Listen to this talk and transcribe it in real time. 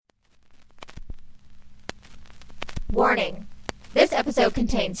Warning. This episode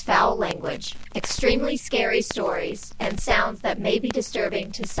contains foul language, extremely scary stories, and sounds that may be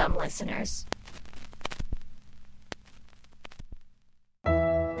disturbing to some listeners.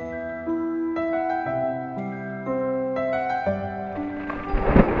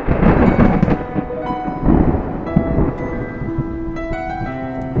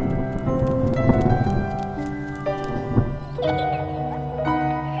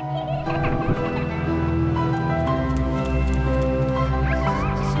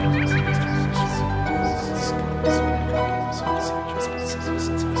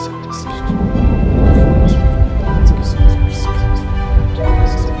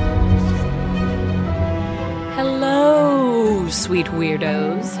 Sweet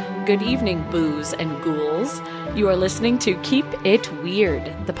weirdos. Good evening, boos and ghouls. You are listening to Keep It Weird,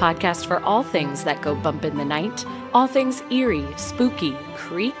 the podcast for all things that go bump in the night, all things eerie, spooky,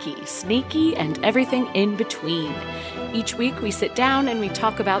 creaky, sneaky, and everything in between. Each week we sit down and we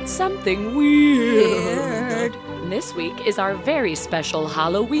talk about something weird. And this week is our very special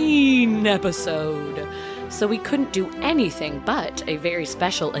Halloween episode. So we couldn't do anything but a very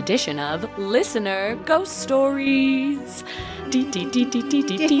special edition of Listener Ghost Stories.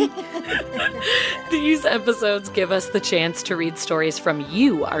 These episodes give us the chance to read stories from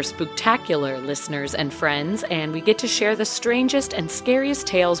you, our spooktacular listeners and friends, and we get to share the strangest and scariest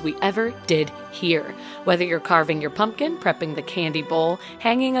tales we ever did hear. Whether you're carving your pumpkin, prepping the candy bowl,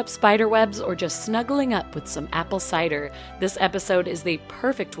 hanging up spider webs, or just snuggling up with some apple cider, this episode is the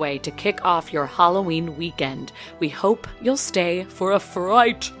perfect way to kick off your Halloween weekend. We hope you'll stay for a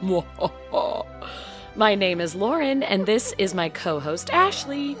fright. My name is Lauren, and this is my co-host,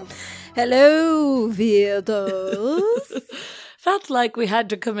 Ashley. Hello, weirdos. Felt like we had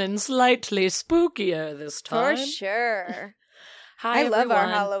to come in slightly spookier this time. For sure. Hi, I love our everyone.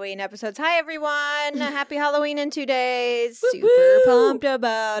 Halloween episodes. Hi, everyone. Happy Halloween in 2 days. Woo-woo. Super pumped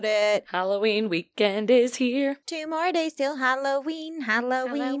about it. Halloween weekend is here. 2 more days till Halloween.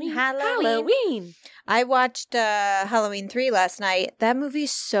 Halloween. I watched Halloween 3 last night. That movie's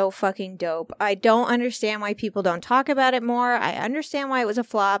so fucking dope. I don't understand why people don't talk about it more. I understand why it was a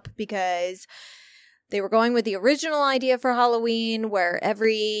flop because they were going with the original idea for Halloween where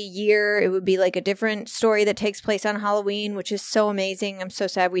every year it would be like a different story that takes place on Halloween, which is so amazing. I'm so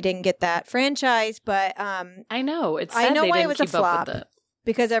sad we didn't get that franchise, but I know. It's I sad know they why didn't it was a keep up flop. with it.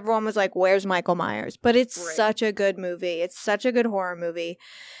 Because everyone was like, where's Michael Myers? But it's Right. such a good movie. It's such a good horror movie.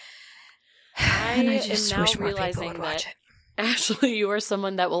 And I just am now wish more people realizing would watch that it. Ashley, you are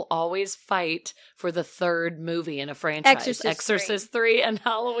someone that will always fight for the third movie in a franchise. Exorcist 3 and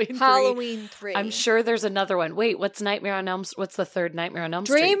Halloween 3. Halloween 3. I'm sure there's another one. Wait, what's the third Nightmare on Elm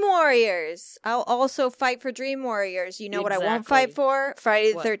Street? Dream Warriors. I'll also fight for Dream Warriors. You know what I won't fight Exactly. for? Friday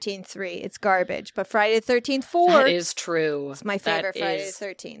the What? 13th 3. It's garbage. But Friday the 13th 4 That is true. is my favorite That Friday is the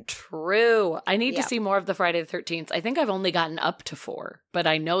 13th. True. I need to Yeah. see more of the Friday the 13th. I think I've only gotten up to 4, but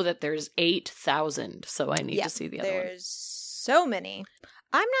I know that there's 8,000, so I need to see the other one. There's so many.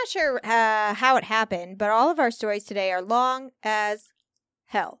 I'm not sure how it happened, but all of our stories today are long as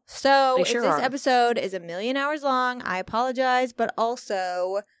hell. So They if sure this are. episode is 1,000,000 hours long, I apologize, but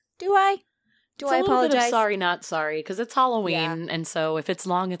also, do I It's a little apologize? bit of sorry, not sorry, because it's Halloween, Yeah. and so if it's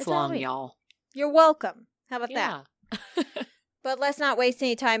long, it's long, Halloween. y'all. You're welcome. How about that? Yeah. But let's not waste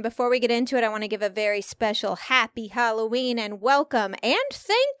any time. Before we get into it, I want to give a very special happy Halloween and welcome and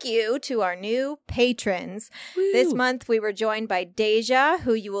thank you to our new patrons. This Woo. month, we were joined by Deja,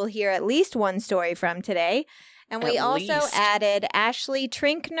 who you will hear at least one story from today. And we At also least. added Ashley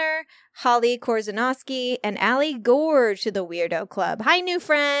Trinkner, Holly Korzanowski, and Allie Gore to the Weirdo Club. Hi, new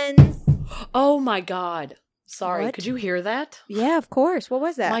friends. Oh my God. Sorry, What? could you hear that? Yeah, of course. What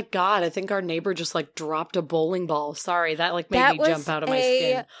was that? My God, I think our neighbor just dropped a bowling ball. Sorry, that made that me was jump out of my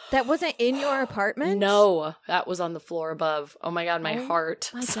skin. That wasn't in your apartment? No, that was on the floor above. Oh my God, my Oh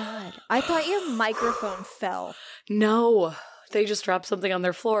heart. My God. I thought your microphone fell. No, they just dropped something on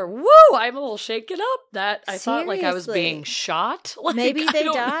their floor. Woo! I'm a little shaken up. I thought I was Seriously. being shot. Maybe I they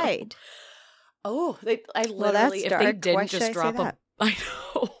don't know. died. Oh, I literally, Well, that's if they dark. Why didn't should just I say drop that? I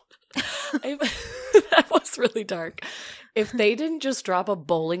know. That was really dark. If they didn't just drop a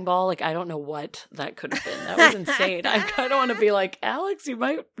bowling ball, I don't know what that could have been. That was insane. I kind of want to be like, Alex, you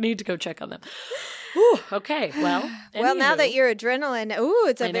might need to go check on them. Whew, okay, well. Well, now anywho. that you're adrenaline,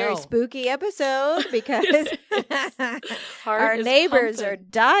 it's a I very know. spooky episode because Heart our is neighbors pumping. are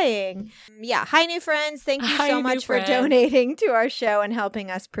dying. Yeah. Hi, new friends. Thank you Hi, so new much for friends. donating to our show and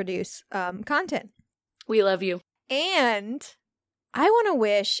helping us produce content. We love you. And I want to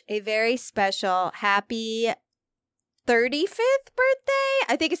wish a very special happy 35th birthday.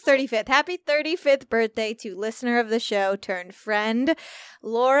 I think it's 35th. Happy 35th birthday to listener of the show turned friend,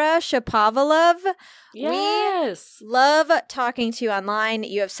 Laura Shapovalov. Yes. We love talking to you online.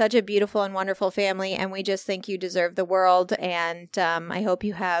 You have such a beautiful and wonderful family, and we just think you deserve the world. And I hope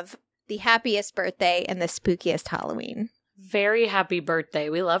you have the happiest birthday and the spookiest Halloween. Very happy birthday.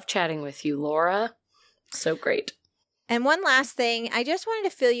 We love chatting with you, Laura. So great. And one last thing, I just wanted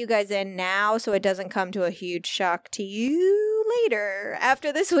to fill you guys in now so it doesn't come to a huge shock to you later.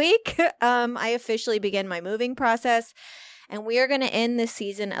 After this week, I officially begin my moving process, and we are going to end this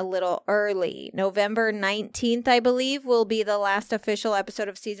season a little early. November 19th, I believe, will be the last official episode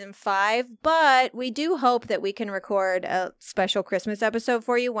of season 5, but we do hope that we can record a special Christmas episode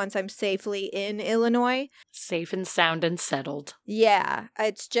for you once I'm safely in Illinois. Safe and sound and settled. Yeah,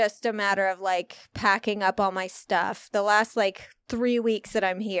 it's just a matter of packing up all my stuff. The last 3 weeks that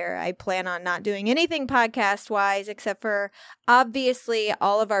I'm here, I plan on not doing anything podcast wise except for obviously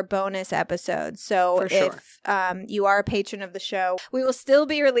all of our bonus episodes. So if you are a patron of the show, we will still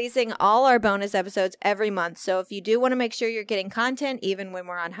be releasing all our bonus episodes every month. So if you do want to make sure you're getting content even when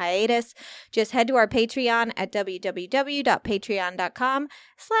we're on hiatus, just head to our Patreon at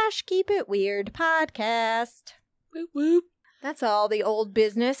www.patreon.com/keepitweirdpodcast. Whoop whoop. That's all the old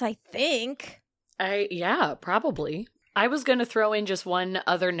business, I think. Yeah, probably. I was going to throw in just one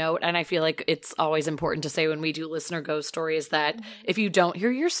other note, and I feel like it's always important to say when we do listener ghost stories that if you don't hear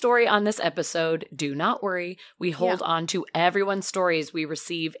your story on this episode, do not worry. We hold on to everyone's stories. We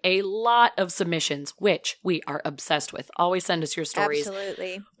receive a lot of submissions, which we are obsessed with. Always send us your stories.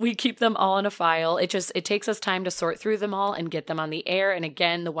 Absolutely. We keep them all in a file. It takes us time to sort through them all and get them on the air. And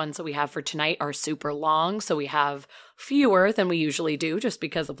again, the ones that we have for tonight are super long, so we have fewer than we usually do just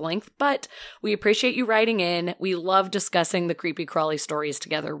because of length, but we appreciate you writing in. We love discussing the creepy crawly stories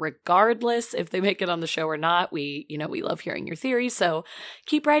together regardless if they make it on the show or not. We love hearing your theories, so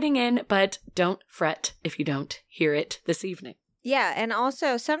keep writing in, but don't fret if you don't hear it this evening. Yeah, and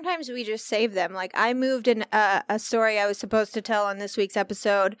also sometimes we just save them. I moved in a story I was supposed to tell on this week's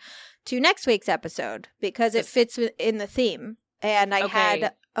episode to next week's episode because it fits in the theme, and I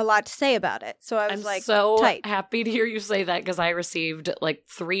had a lot to say about it. So I was tight. Happy to hear you say that because I received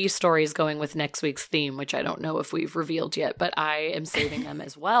 3 stories going with next week's theme, which I don't know if we've revealed yet, but I am saving them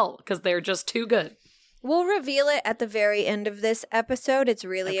as well because they're just too good. We'll reveal it at the very end of this episode. It's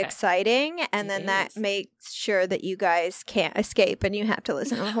really exciting. And then that makes sure that you guys can't escape and you have to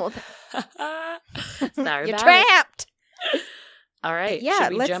listen to the whole thing. You're trapped. All right. Yeah,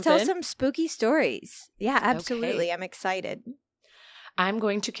 let's tell some spooky stories. Yeah, absolutely. Okay. I'm excited. I'm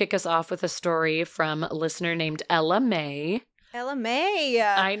going to kick us off with a story from a listener named Ella May. Ella May.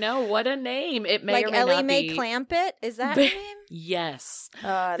 I know, what a name. It may or may Ellie not Mae be. Clampett? Is that her name? Yes.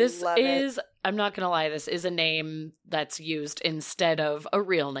 This is, I'm not going to lie, this is a name that's used instead of a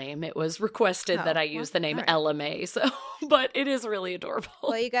real name. It was requested that I use the name Ella May, but it is really adorable.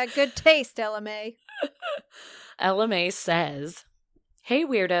 Well, you got good taste, Ella May. Ella May says, "Hey,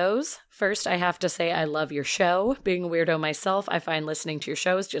 weirdos. First, I have to say I love your show. Being a weirdo myself, I find listening to your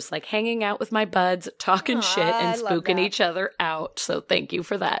shows just like hanging out with my buds, talking shit, and spooking each other out. So thank you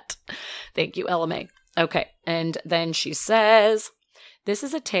for that." Thank you, Ella May. Okay, and then she says, "This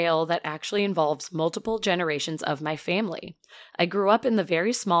is a tale that actually involves multiple generations of my family. I grew up in the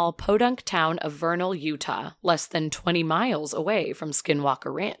very small podunk town of Vernal, Utah, less than 20 miles away from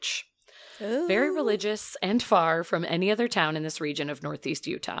Skinwalker Ranch. Ooh. Very religious and far from any other town in this region of northeast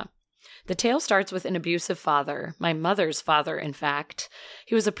Utah. The tale starts with an abusive father, my mother's father, in fact.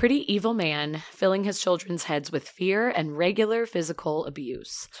 He was a pretty evil man, filling his children's heads with fear and regular physical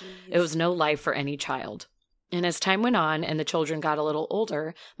abuse. Jeez. It was no life for any child. And as time went on and the children got a little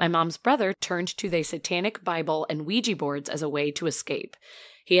older, my mom's brother turned to the Satanic Bible and Ouija boards as a way to escape.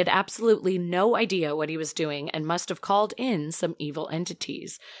 He had absolutely no idea what he was doing and must have called in some evil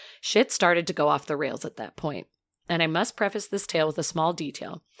entities. Shit started to go off the rails at that point. And I must preface this tale with a small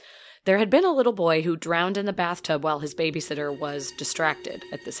detail. There had been a little boy who drowned in the bathtub while his babysitter was distracted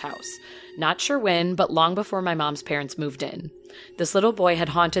at this house. Not sure when, but long before my mom's parents moved in. This little boy had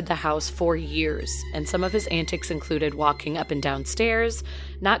haunted the house for years, and some of his antics included walking up and down stairs,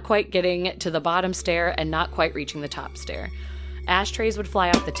 not quite getting to the bottom stair, and not quite reaching the top stair. Ashtrays would fly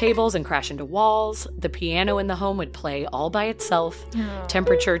off the tables and crash into walls. The piano in the home would play all by itself. Oh.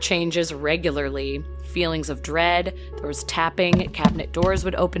 Temperature changes regularly. Feelings of dread. There was tapping. Cabinet doors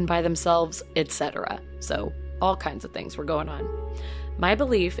would open by themselves, etc. So all kinds of things were going on. My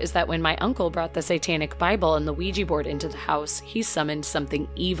belief is that when my uncle brought the Satanic Bible and the Ouija board into the house, he summoned something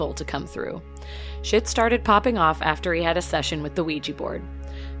evil to come through. Shit started popping off after he had a session with the Ouija board.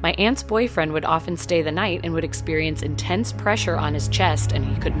 My aunt's boyfriend would often stay the night and would experience intense pressure on his chest, and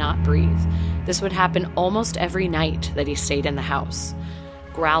he could not breathe. This would happen almost every night that he stayed in the house.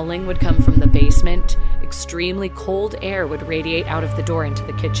 Growling would come from the basement. Extremely cold air would radiate out of the door into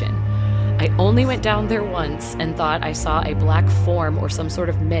the kitchen. I only went down there once and thought I saw a black form or some sort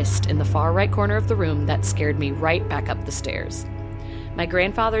of mist in the far right corner of the room that scared me right back up the stairs. My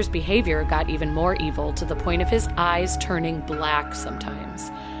grandfather's behavior got even more evil, to the point of his eyes turning black sometimes,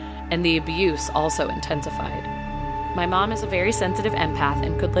 and the abuse also intensified. My mom is a very sensitive empath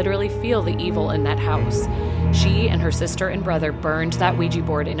and could literally feel the evil in that house. She and her sister and brother burned that Ouija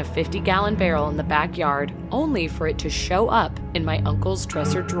board in a 50-gallon barrel in the backyard, only for it to show up in my uncle's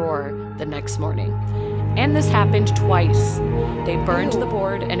dresser drawer the next morning. And this happened twice. They burned the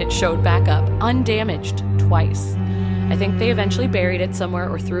board and it showed back up, undamaged, twice. I think they eventually buried it somewhere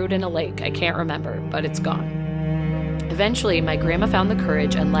or threw it in a lake. I can't remember, but it's gone. Eventually, my grandma found the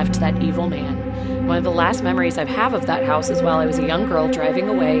courage and left that evil man. One of the last memories I have of that house is while I was a young girl driving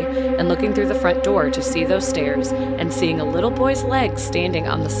away and looking through the front door to see those stairs and seeing a little boy's legs standing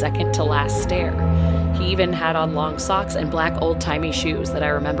on the second to last stair. He even had on long socks and black old-timey shoes that I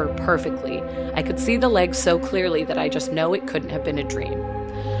remember perfectly. I could see the legs so clearly that I just know it couldn't have been a dream.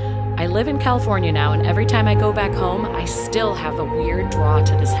 I live in California now, and every time I go back home, I still have a weird draw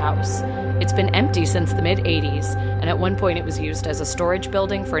to this house. It's been empty since the mid-'80s, and at one point it was used as a storage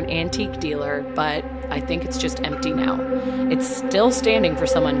building for an antique dealer, but I think it's just empty now. It's still standing for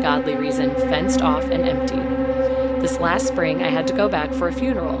some ungodly reason, fenced off and empty. This last spring, I had to go back for a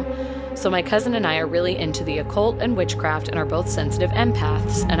funeral. So my cousin and I are really into the occult and witchcraft and are both sensitive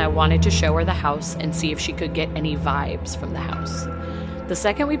empaths, and I wanted to show her the house and see if she could get any vibes from the house. The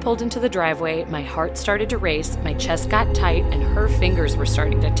second we pulled into the driveway, my heart started to race, my chest got tight, and her fingers were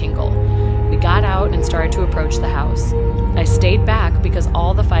starting to tingle. We got out and started to approach the house. I stayed back because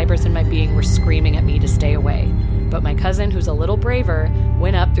all the fibers in my being were screaming at me to stay away. But my cousin, who's a little braver,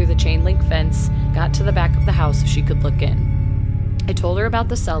 went up through the chain link fence, got to the back of the house so she could look in. I told her about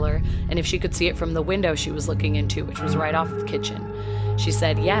the cellar and if she could see it from the window she was looking into, which was right off the kitchen. She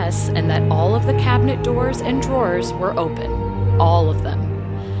said yes, and that all of the cabinet doors and drawers were open. All of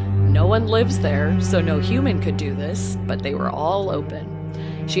them. No one lives there, so no human could do this, but they were all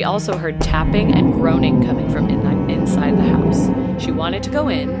open. She also heard tapping and groaning coming from inside the house. She wanted to go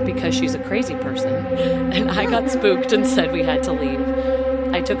in because she's a crazy person, and I got spooked and said we had to leave.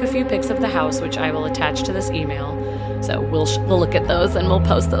 I took a few pics of the house, which I will attach to this email, so we'll look at those and we'll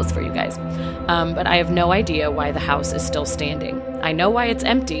post those for you guys. But I have no idea why the house is still standing. I know why it's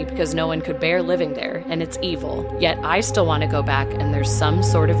empty, because no one could bear living there, and it's evil, yet I still want to go back, and there's some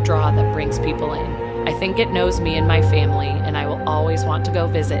sort of draw that brings people in. I think it knows me and my family, and I will always want to go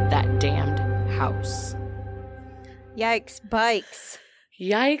visit that damned house. Yikes, bikes.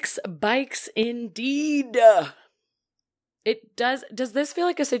 Yikes, bikes indeed. Does this feel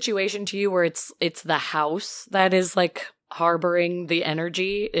like a situation to you where it's the house that is like harboring the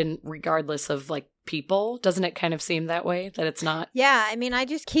energy in regardless of like people? Doesn't it kind of seem that way, that it's not? Yeah, I mean, I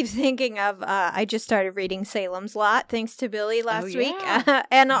just keep thinking of, I just started reading Salem's Lot, thanks to Billy last week.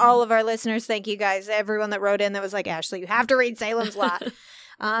 And all of our listeners, thank you guys, everyone that wrote in that was like, Ashley, you have to read Salem's Lot.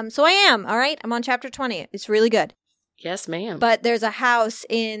 So I am, all right? I'm on chapter 20. It's really good. Yes, ma'am. But there's a house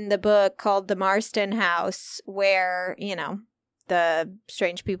in the book called the Marston House where, you know, the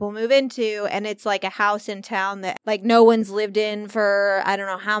strange people move into, and it's like a house in town that like no one's lived in for I don't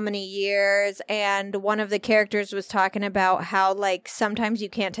know how many years. And one of the characters was talking about how like sometimes you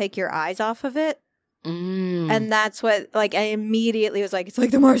can't take your eyes off of it. And that's what like I immediately was like, it's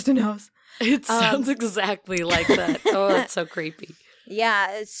like the Marston House. It sounds exactly like that. Oh, that's so creepy.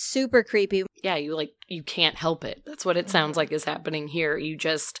 Yeah, it's super creepy. Yeah, you can't help it. That's what it sounds like is happening here.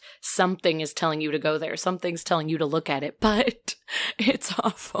 Something is telling you to go there. Something's telling you to look at it, but it's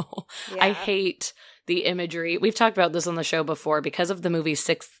awful. Yeah. I hate the imagery. We've talked about this on the show before because of the movie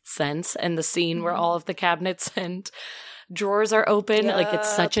Sixth Sense and the scene where all of the cabinets and drawers are open. Yep. Like,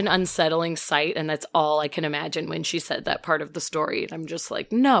 it's such an unsettling sight, and that's all I can imagine when she said that part of the story. And I'm just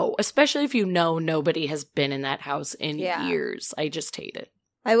like, no, especially if you know nobody has been in that house in years. I just hate it.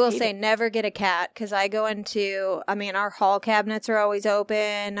 I will say never get a cat, because I go into, I mean, our hall cabinets are always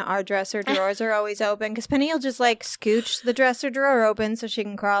open. Our dresser drawers are always open, because Penny will just like scooch the dresser drawer open so she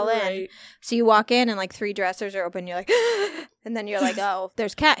can crawl in. So you walk in and like 3 dressers are open. You're like, and then you're like, oh,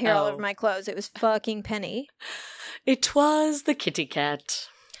 there's cat hair all over my clothes. It was fucking Penny. It was the kitty cat.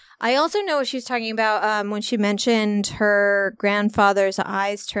 I also know what she was talking about when she mentioned her grandfather's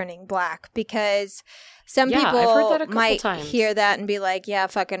eyes turning black, because some people might hear that and be like, yeah,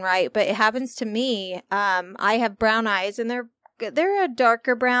 fucking right. But it happens to me. I have brown eyes, and they're they're a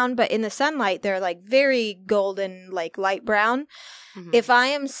darker brown, but in the sunlight, they're like very golden, like light brown. Mm-hmm. If I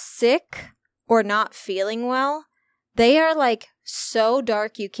am sick or not feeling well, they are like so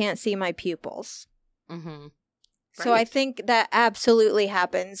dark you can't see my pupils. Mm-hmm. So I think that absolutely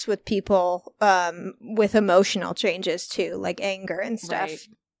happens with people with emotional changes too, like anger and stuff. Right.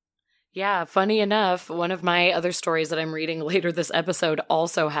 Yeah, funny enough, one of my other stories that I'm reading later this episode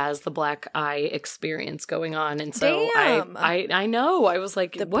also has the black eye experience going on. And so I know. I was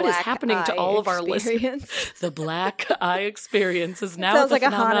like, what is happening to all of our listeners? The black eye experience is now the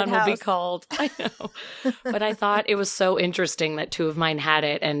phenomenon will be called. I know. But I thought it was so interesting that two of mine had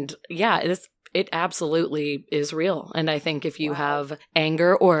it. And yeah, it absolutely is real. And I think if you have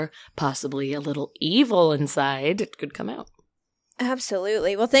anger or possibly a little evil inside, it could come out.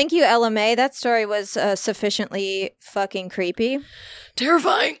 Absolutely. Well, thank you, LMA. That story was sufficiently fucking creepy.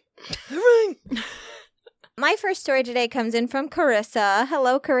 Terrifying. My first story today comes in from Carissa.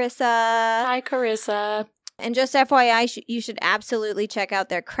 Hello, Carissa. Hi, Carissa. And just FYI, you should absolutely check out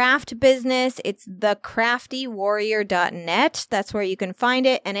their craft business. It's thecraftywarrior.net. That's where you can find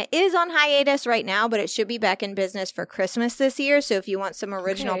it. And it is on hiatus right now, but it should be back in business for Christmas this year. So if you want some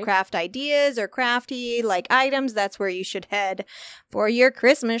original craft ideas or crafty like items, that's where you should head for your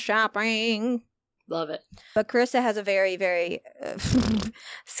Christmas shopping. Love it. But Carissa has a very, very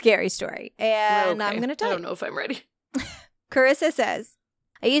scary story. And I'm going to tell you. I don't know if I'm ready. Carissa says,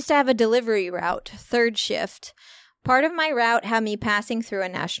 I used to have a delivery route, third shift. Part of my route had me passing through a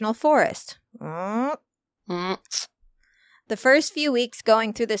national forest. The first few weeks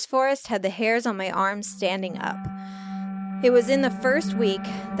going through this forest had the hairs on my arms standing up. It was in the first week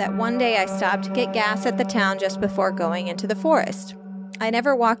that one day I stopped to get gas at the town just before going into the forest. I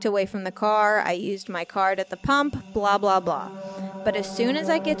never walked away from the car. I used my card at the pump, blah, blah, blah. But as soon as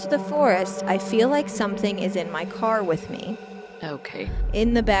I get to the forest, I feel like something is in my car with me. Okay.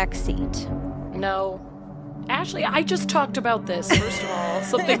 In the back seat. No. Ashley, I just talked about this, first of all.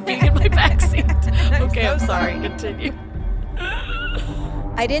 Something being in my back seat. Okay, I'm sorry. Continue.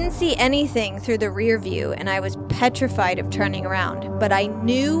 I didn't see anything through the rear view, and I was petrified of turning around. But I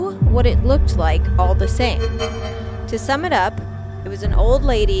knew what it looked like all the same. To sum it up, it was an old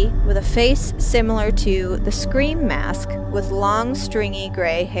lady with a face similar to the Scream mask with long, stringy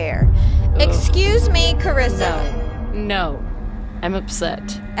gray hair. Ugh. Excuse me, Carissa. No. I'm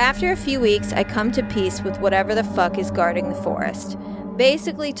upset. After a few weeks, I come to peace with whatever the fuck is guarding the forest.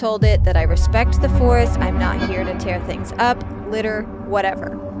 Basically told it that I respect the forest, I'm not here to tear things up, litter,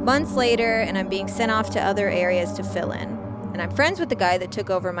 whatever. Months later, and I'm being sent off to other areas to fill in. And I'm friends with the guy that took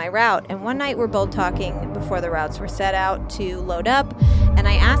over my route, and one night we're both talking before the routes were set out to load up, and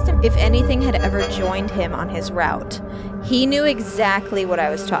I asked him if anything had ever joined him on his route. He knew exactly what I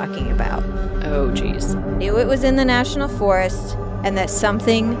was talking about. Oh, jeez. Knew it was in the national forest, and that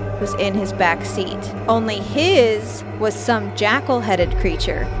something was in his back seat. Only his was some jackal-headed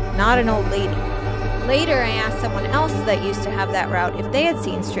creature, not an old lady. Later, I asked someone else that used to have that route if they had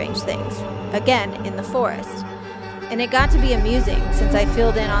seen strange things, again, in the forest. And it got to be amusing. Since I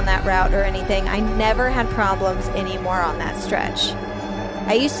filled in on that route or anything, I never had problems anymore on that stretch.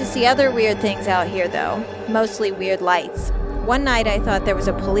 I used to see other weird things out here, though, mostly weird lights. One night I thought there was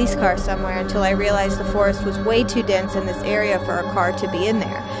a police car somewhere until I realized the forest was way too dense in this area for a car to be in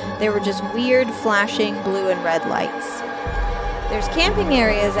there. There were just weird, flashing blue and red lights. There's camping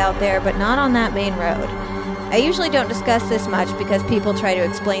areas out there, but not on that main road. I usually don't discuss this much because people try to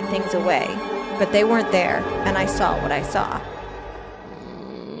explain things away. But they weren't there, and I saw what I saw.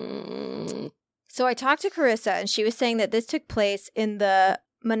 So I talked to Carissa, and she was saying that this took place in the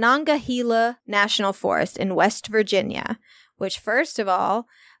Monongahela National Forest in West Virginia. Which, first of all,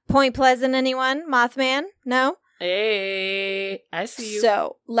 Point Pleasant, anyone? Mothman? No? Hey, I see you.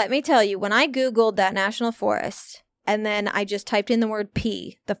 So, let me tell you, when I Googled that national forest, and then I just typed in the word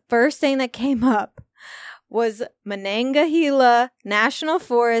P, the first thing that came up was Monongahela National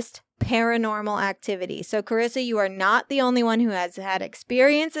Forest paranormal activity. So, Carissa, you are not the only one who has had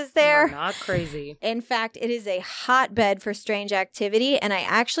experiences there. You're not crazy. In fact, it is a hotbed for strange activity, and I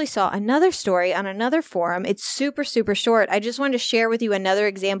actually saw another story on another forum. It's super, super short. I just wanted to share with you another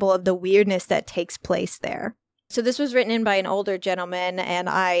example of the weirdness that takes place there. So this was written in by an older gentleman, and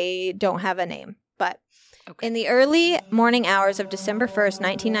I don't have a name, but in the early morning hours of December 1st,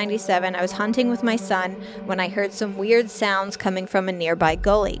 1997, I was hunting with my son when I heard some weird sounds coming from a nearby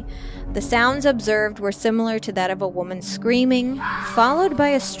gully. The sounds observed were similar to that of a woman screaming, followed by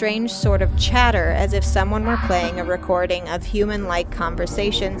a strange sort of chatter as if someone were playing a recording of human-like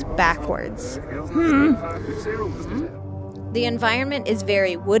conversations backwards. The environment is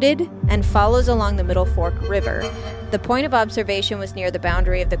very wooded and follows along the Middle Fork River. The point of observation was near the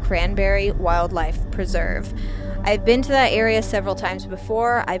boundary of the Cranberry Wildlife Preserve. I've been to that area several times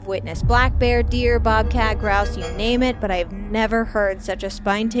before. I've witnessed black bear, deer, bobcat, grouse, you name it, but I've never heard such a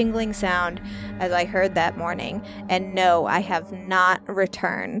spine-tingling sound as I heard that morning. And no, I have not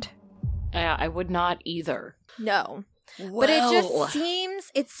returned. I would not either. No. But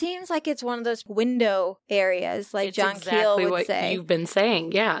it seems like it's one of those window areas, like John Keel would say. What you've been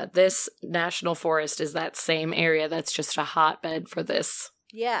saying. Yeah, this national forest is that same area that's just a hotbed for this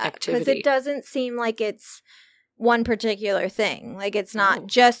activity. Because it doesn't seem like it's one particular thing. Like, it's not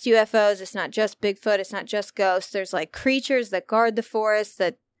just UFOs, it's not just Bigfoot, it's not just ghosts. There's, like, creatures that guard the forest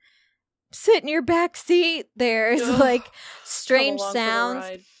that sit in your back seat. There's, like, strange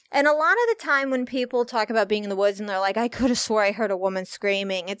sounds. And a lot of the time when people talk about being in the woods and they're like, I could have swore I heard a woman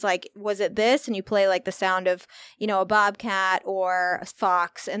screaming, it's like, was it this? And you play like the sound of, you know, a bobcat or a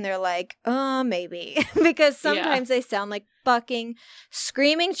fox, and they're like, maybe. Because sometimes they sound like fucking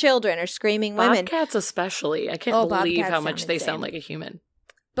screaming children or screaming women. Bobcats especially. I can't believe how much they sound like a human.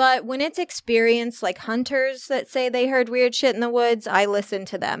 But when it's experienced, like hunters that say they heard weird shit in the woods, I listen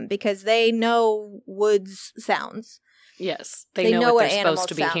to them because they know woods sounds. Yes, they know what they're supposed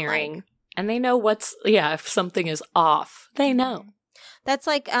to be hearing. Like. And they know if something is off, they know. That's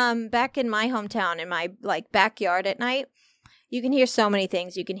like back in my hometown, in my like backyard at night, you can hear so many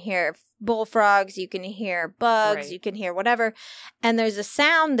things. You can hear bullfrogs, you can hear bugs, you can hear whatever. And there's a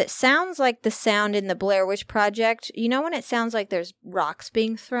sound that sounds like the sound in the Blair Witch Project. You know when it sounds like there's rocks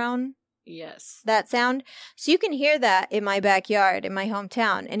being thrown? Yes. That sound. So you can hear that in my backyard, in my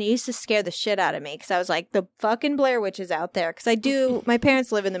hometown. And it used to scare the shit out of me because I was like, the fucking Blair Witch is out there. Because my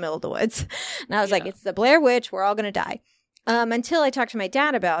parents live in the middle of the woods. And I was like, it's the Blair Witch. We're all going to die. Until I talked to my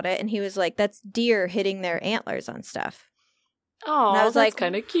dad about it. And he was like, that's deer hitting their antlers on stuff. Oh, that's like,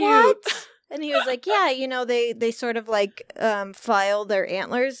 kind of cute. What? And he was like, yeah, you know, they sort of like file their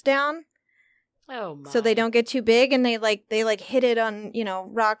antlers down. Oh my. So they don't get too big, and they hit it on, you know,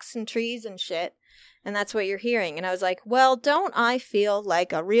 rocks and trees and shit. And that's what you're hearing. And I was like, well, don't I feel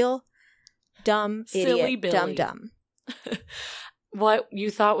like a real dumb Silly idiot? Billy. Dumb. What you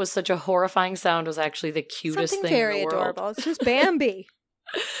thought was such a horrifying sound was actually the cutest Something thing very in the world. adorable. It's just Bambi.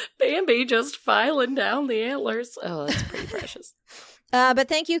 Bambi just filing down the antlers. Oh, that's pretty precious. But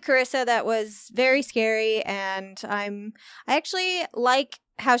thank you, Carissa. That was very scary, and I actually like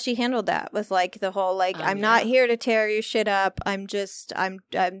how she handled that with like the whole like I'm not here to tear your shit up. I'm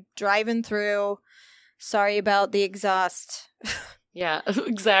driving through. Sorry about the exhaust. Yeah,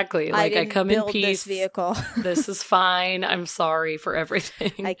 exactly. Like I come in peace. This vehicle. This is fine. I'm sorry for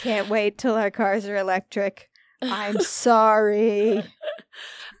everything. I can't wait till our cars are electric. I'm sorry.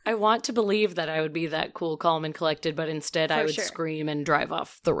 I want to believe that I would be that cool, calm, and collected, but instead I would scream and drive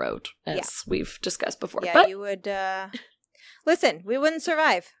off the road, as we've discussed before. Yeah, but you would. Listen, we wouldn't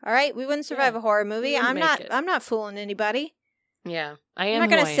survive. All right, we wouldn't survive a horror movie. I'm not fooling anybody. Yeah, I am. I'm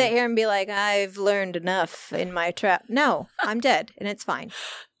not going to sit here and be like, I've learned enough in my trap. No, I'm dead, and it's fine.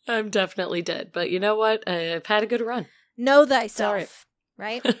 I'm definitely dead, but you know what? I've had a good run. Know thyself,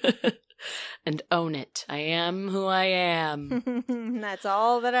 right? And own it. I am who I am. That's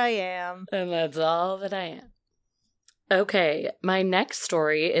all that I am. And that's all that I am. Okay, my next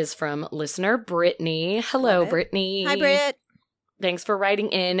story is from listener Brittany. Hello, Brittany. Hi, Britt. Thanks for writing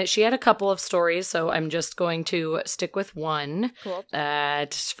in. She had a couple of stories, so I'm just going to stick with one. Cool.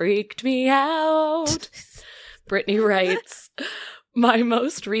 That freaked me out. Brittany writes, my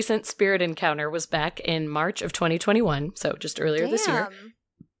most recent spirit encounter was back in March of 2021, so just earlier this year.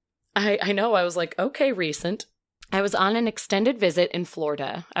 I know, I was like, okay, recent. I was on an extended visit in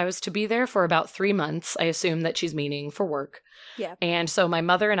Florida. I was to be there for about 3 months. I assume that she's meaning for work. Yeah. And so my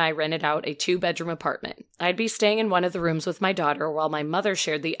mother and I rented out a 2-bedroom apartment. I'd be staying in one of the rooms with my daughter while my mother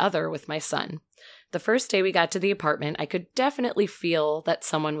shared the other with my son. The first day we got to the apartment, I could definitely feel that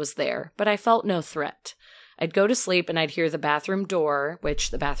someone was there, but I felt no threat. I'd go to sleep and I'd hear the bathroom door,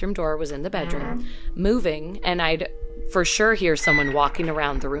 which the bathroom door was in the bedroom, moving, and I'd for sure hear someone walking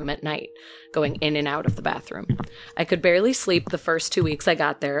around the room at night, going in and out of the bathroom. I could barely sleep the first 2 weeks I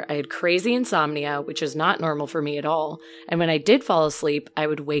got there. I had crazy insomnia, which is not normal for me at all. And when I did fall asleep, I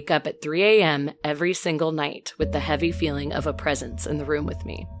would wake up at 3 a.m. every single night with the heavy feeling of a presence in the room with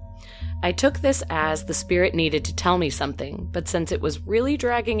me. I took this as the spirit needed to tell me something, but since it was really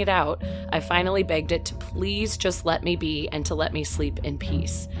dragging it out, I finally begged it to please just let me be and to let me sleep in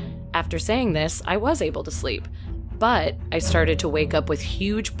peace. After saying this, I was able to sleep. But I started to wake up with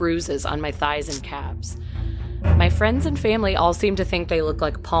huge bruises on my thighs and calves. My friends and family all seem to think they look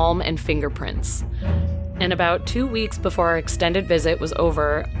like palm and fingerprints. And about 2 weeks before our extended visit was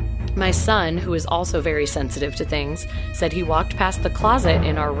over, my son, who is also very sensitive to things, said he walked past the closet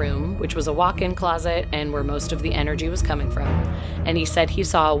in our room, which was a walk-in closet and where most of the energy was coming from. And he said he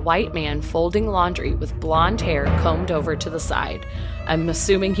saw a white man folding laundry with blonde hair combed over to the side. I'm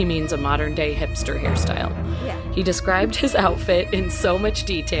assuming he means a modern-day hipster hairstyle. Yeah. He described his outfit in so much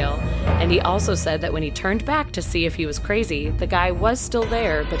detail, and he also said that when he turned back to see if he was crazy, the guy was still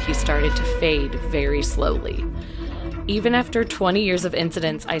there, but he started to fade very slowly. Even after 20 years of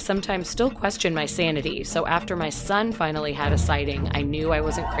incidents, I sometimes still question my sanity, so after my son finally had a sighting, I knew I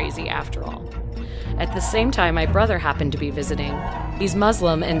wasn't crazy after all. At the same time, my brother happened to be visiting. He's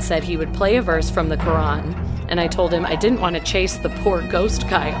Muslim and said he would play a verse from the Quran, and I told him I didn't want to chase the poor ghost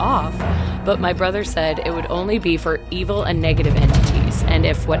guy off, but my brother said it would only be for evil and negative entities, and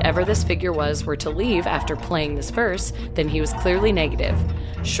if whatever this figure was were to leave after playing this verse, then he was clearly negative.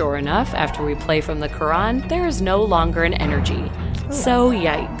 Sure enough, after we play from the Quran, there is no longer an energy. So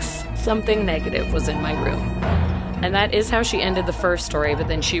yikes, something negative was in my room. And that is how she ended the first story, but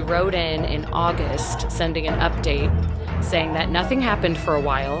then she wrote in August, sending an update, saying that nothing happened for a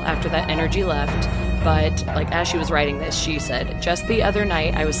while after that energy left, but, as she was writing this, she said, just the other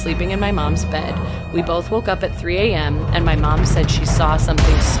night, I was sleeping in my mom's bed. We both woke up at 3 a.m., and my mom said she saw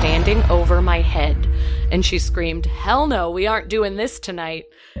something standing over my head. And she screamed, hell no, we aren't doing this tonight.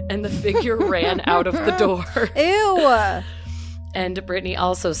 And the figure ran out of the door. Ew! And Brittany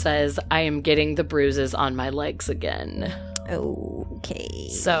also says, I am getting the bruises on my legs again. Okay.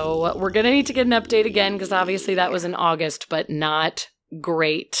 So we're going to need to get an update again, because obviously that was in August, but not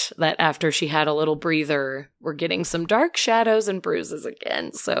great that after she had a little breather, we're getting some dark shadows and bruises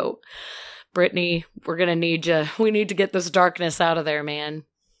again. So, Brittany, we're going to need you. We need to get this darkness out of there, man.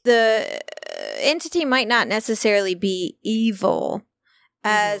 The entity might not necessarily be evil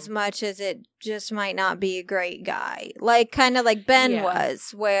as much as it just might not be a great guy. Kind of like Ben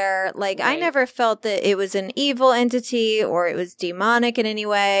was, where, I never felt that it was an evil entity or it was demonic in any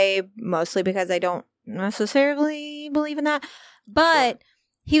way, mostly because I don't necessarily believe in that. But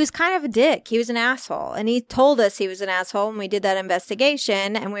he was kind of a dick. He was an asshole. And he told us he was an asshole when we did that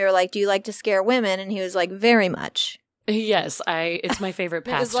investigation. And we were like, do you like to scare women? And he was like, very much. Yes, it's my favorite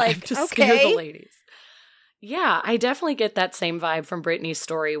pastime to scare the ladies. Yeah, I definitely get that same vibe from Brittany's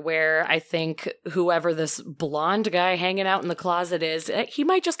story, where I think whoever this blonde guy hanging out in the closet is, he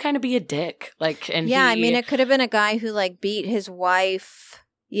might just kind of be a dick. It could have been a guy who beat his wife.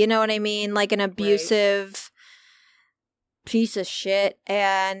 You know what I mean? An abusive piece of shit.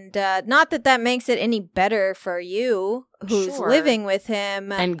 And not that makes it any better for you who's living with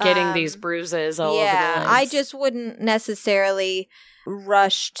him and getting these bruises all over the legs. I just wouldn't necessarily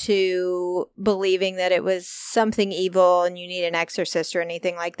rush to believing that it was something evil and you need an exorcist or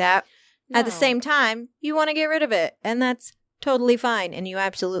anything like that. No. At the same time, you want to get rid of it, and that's totally fine, and you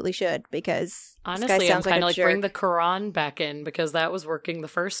absolutely should, because honestly, I'm kind of bring the Quran back in, because that was working the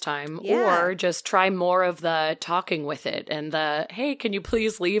first time. Yeah. Or just try more of the talking with it and the, hey, can you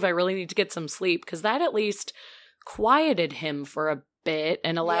please leave? I really need to get some sleep, because that at least quieted him for a bit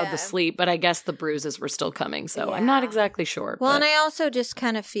and allowed the sleep, but I guess the bruises were still coming, so I'm not exactly sure. Well, and I also just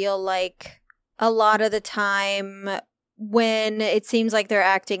kind of feel like a lot of the time when it seems like they're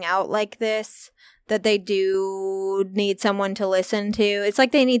acting out like this, that they do need someone to listen to. It's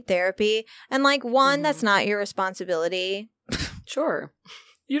like they need therapy. And that's not your responsibility. Sure.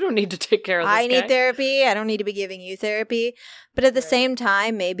 You don't need to take care of this guy. I need therapy. I don't need to be giving you therapy. But at the same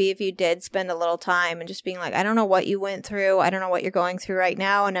time, maybe if you did spend a little time and just being like, I don't know what you went through. I don't know what you're going through right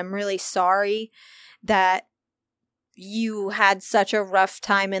now. And I'm really sorry that you had such a rough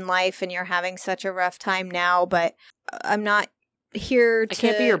time in life and you're having such a rough time now. But I'm not here to... I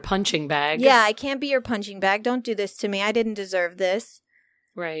can't be your punching bag. Yeah, I can't be your punching bag. Don't do this to me. I didn't deserve this.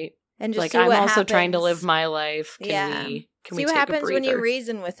 Right. And just see I'm what also happens. Trying to live my life. Can we see what happens when you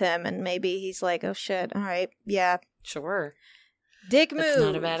reason with him, and maybe he's like, oh shit, all right, yeah. Sure. Dick move. That's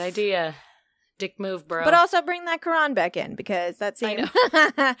not a bad idea. Dick move, bro. But also bring that Quran back in, because that seemed...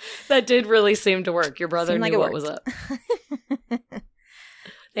 that did really seem to work. Your brother knew what was up.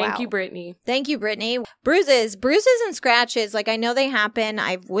 Thank you, Brittany. Thank you, Brittany. Bruises and scratches, I know they happen.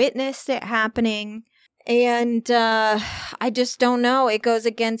 I've witnessed it happening. And I just don't know. It goes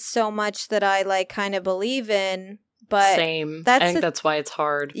against so much that I kind of believe in. But same. I think that's why it's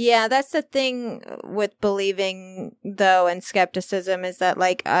hard. Yeah, that's the thing with believing, though, and skepticism is that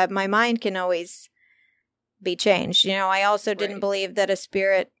my mind can always be changed. I also didn't believe that a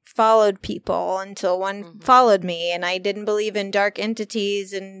spirit followed people until one followed me, and I didn't believe in dark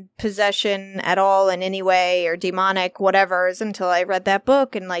entities and possession at all in any way, or demonic whatevers, until I read that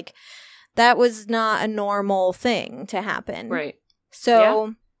book, and that was not a normal thing to happen. Right.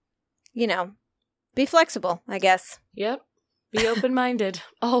 So, be flexible, I guess. Yep. Be open-minded.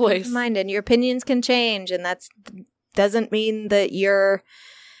 Always. Open-minded. Your opinions can change, and that doesn't mean that you're...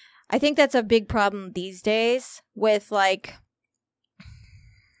 I think that's a big problem these days with, like...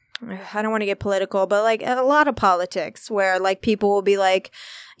 I don't want to get political, but like a lot of politics where like people will be like,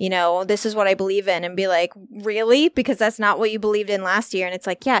 this is what I believe in, and be like, really? Because that's not what you believed in last year. And it's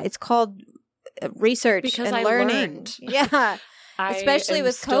like, yeah, it's called research because and learning. Learned. Yeah. Especially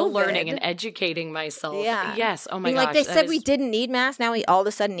with still COVID. Learning and educating myself. Yeah. Yes. Oh my gosh. Like they said we didn't need masks. Now we all of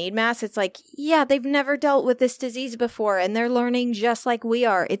a sudden need masks. It's like, yeah, they've never dealt with this disease before and they're learning just like we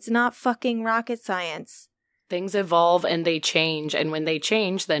are. It's not fucking rocket science. Things evolve and they change. And when they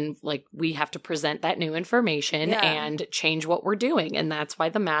change, then like we have to present that new information and change what we're doing. And that's why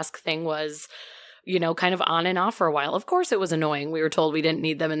the mask thing was, kind of on and off for a while. Of course, it was annoying. We were told we didn't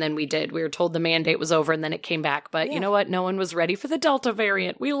need them and then we did. We were told the mandate was over and then it came back. But you know what? No one was ready for the Delta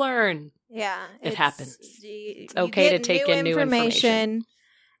variant. We learn. Yeah. It happens. It's okay to take in new information.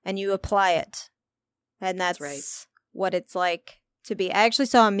 And you apply it. And that's right. What it's like to be. I actually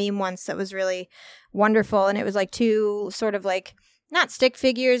saw a meme once that was really wonderful, and it was like two sort of like not stick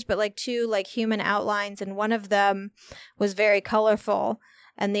figures, but like two like human outlines, and one of them was very colorful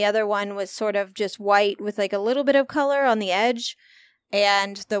and the other one was sort of just white with like a little bit of color on the edge,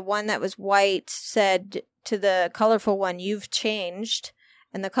 and the one that was white said to the colorful one, "You've changed,"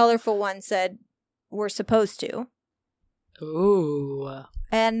 and the colorful one said, "We're supposed to." Ooh.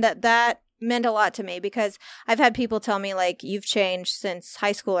 And that meant a lot to me because I've had people tell me like, "You've changed since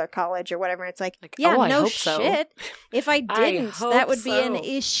high school or college or whatever." It's like yeah, I no hope shit. So. If I didn't, that would be an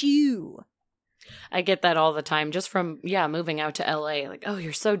issue. I get that all the time just from, moving out to LA. Like, oh,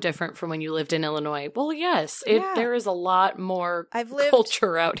 you're so different from when you lived in Illinois. Well, yes, there is a lot more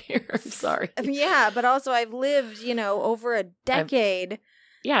culture out here. I'm sorry. Yeah, but also I've lived, over a decade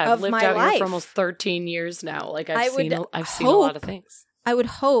I've lived out life. Here for almost 13 years now. Like, I've seen a lot of things. I would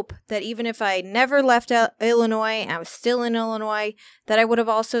hope that even if I never left Illinois and I was still in Illinois, that I would have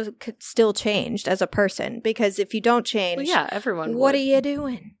also still changed as a person. Because if you don't change, everyone what would. are you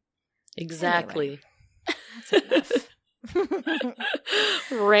doing? Exactly. Anyway. That's enough.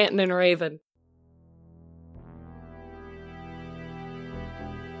 Ranting and raving.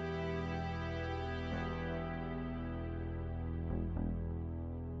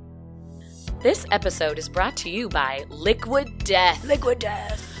 This episode is brought to you by Liquid Death. Liquid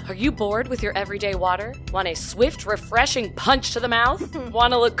Death. Are you bored with your everyday water? Want a swift, refreshing punch to the mouth?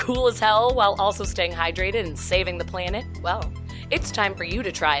 Want to look cool as hell while also staying hydrated and saving the planet? Well, it's time for you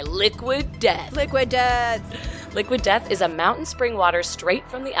to try Liquid Death. Liquid Death. Liquid Death is a mountain spring water straight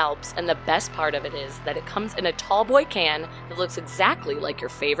from the Alps, and the best part of it is that it comes in a tall boy can that looks exactly like your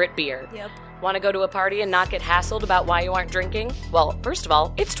favorite beer. Yep. Want to go to a party and not get hassled about why you aren't drinking? Well, first of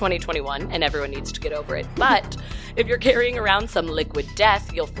all, it's 2021 and everyone needs to get over it. But if you're carrying around some Liquid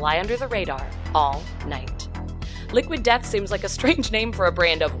Death, you'll fly under the radar all night. Liquid Death seems like a strange name for a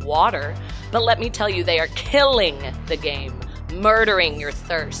brand of water, but let me tell you, they are killing the game, murdering your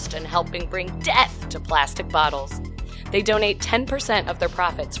thirst and helping bring death to plastic bottles. They donate 10% of their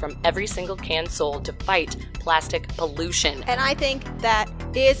profits from every single can sold to fight plastic pollution. And I think that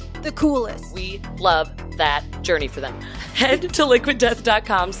is the coolest. We love that journey for them. Head to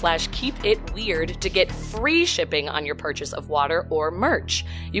liquiddeath.com/keepitweird to get free shipping on your purchase of water or merch.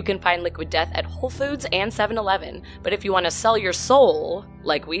 You can find Liquid Death at Whole Foods and 7-Eleven, but if you want to sell your soul,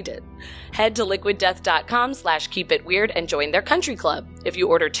 like we did, head to liquiddeath.com/keepitweird and join their country club. If you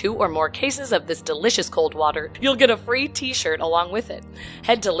order 2 or more cases of this delicious cold water, you'll get a free t-shirt along with it.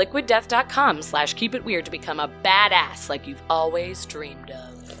 Head to liquiddeath.com/keepitweird to become a badass like you've always dreamed of.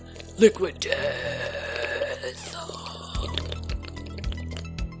 Liquid Death.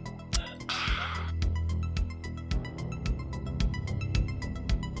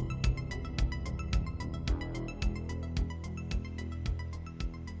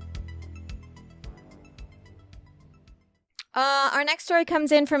 Our next story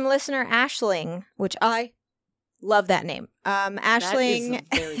comes in from listener Ashling, which I love that name. Ashling. That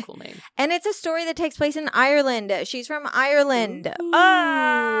is a very cool name. And it's a story that takes place in Ireland. She's from Ireland.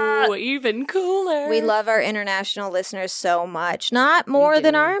 Ooh, even cooler. We love our international listeners so much. Not more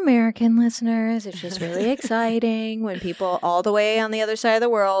than our American listeners. It's just really exciting when people all the way on the other side of the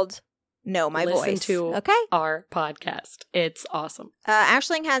world know my voice. Listen to our podcast. It's awesome.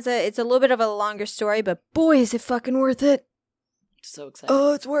 Ashling it's a little bit of a longer story, but boy, is it fucking worth it. So excited.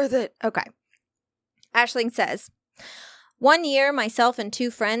 Oh, it's worth it. Okay. Ashling says, One year, myself and 2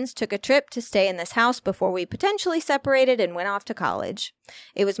 friends took a trip to stay in this house before we potentially separated and went off to college.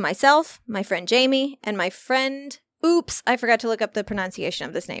 It was myself, my friend Jamie, and my friend... Oops, I forgot to look up the pronunciation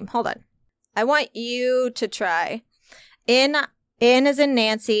of this name. Hold on. I want you to try. N as in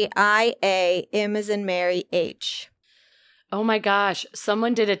Nancy, I-A, M as in Mary, H. Oh my gosh,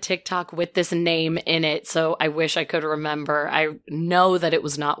 someone did a TikTok with this name in it, so I wish I could remember. I know that it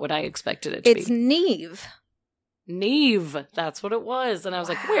was not what I expected it to be. It's Neve. Neve, that's what it was. And I was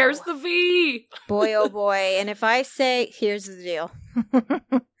like, where's the V? Boy, oh boy. And if I say, here's the deal.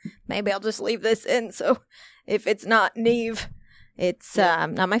 Maybe I'll just leave this in, so if it's not Neve, it's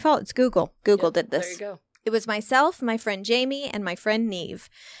not my fault. It's Google. Google did this. There you go. It was myself, my friend Jamie, and my friend Neve.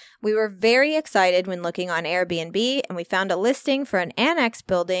 We were very excited when looking on Airbnb, and we found a listing for an annex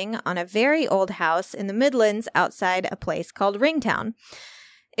building on a very old house in the Midlands outside a place called Ringtown.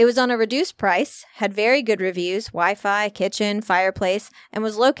 It was on a reduced price, had very good reviews, Wi-Fi, kitchen, fireplace, and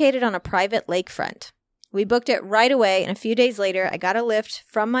was located on a private lakefront. We booked it right away, and a few days later, I got a lift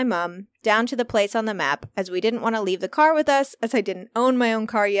from my mom down to the place on the map, as we didn't want to leave the car with us, as I didn't own my own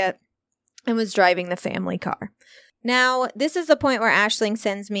car yet, and was driving the family car. Now, this is the point where Aisling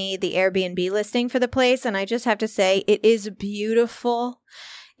sends me the Airbnb listing for the place, and I just have to say, it is beautiful,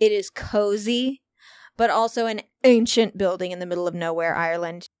 it is cozy, but also an ancient building in the middle of nowhere,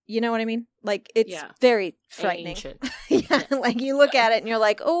 Ireland. You know what I mean? Like, it's very frightening. Ancient. Like, you look at it and you're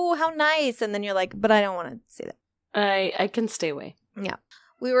like, oh, how nice, and then you're like, but I don't want to see that. I can stay away. Yeah.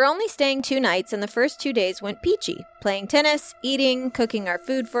 We were only staying 2 nights, and the first 2 days went peachy, playing tennis, eating, cooking our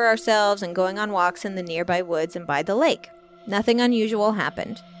food for ourselves, and going on walks in the nearby woods and by the lake. Nothing unusual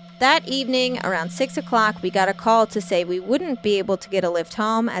happened. That evening, around 6 o'clock, we got a call to say we wouldn't be able to get a lift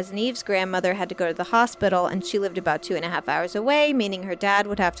home as Neve's grandmother had to go to the hospital, and she lived about 2.5 hours away, meaning her dad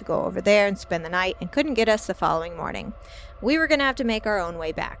would have to go over there and spend the night and couldn't get us the following morning. We were going to have to make our own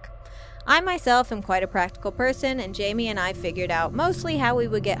way back. I myself am quite a practical person, and Jamie and I figured out mostly how we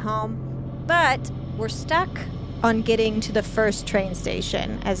would get home, but we're stuck on getting to the first train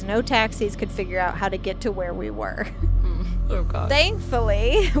station, as no taxis could figure out how to get to where we were. Oh, God.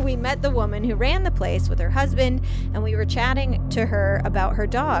 Thankfully, we met the woman who ran the place with her husband, and we were chatting to her about her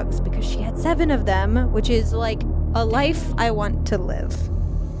dogs, because she had 7 of them, which is like a life I want to live.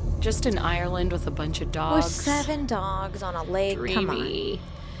 Just in Ireland with a bunch of dogs. With 7 dogs on a lake. Dreamy. Come on.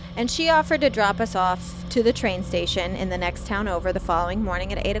 And she offered to drop us off to the train station in the next town over the following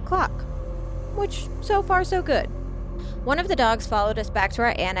morning at 8 o'clock. Which, so far, so good. One of the dogs followed us back to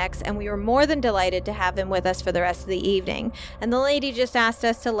our annex, and we were more than delighted to have him with us for the rest of the evening. And the lady just asked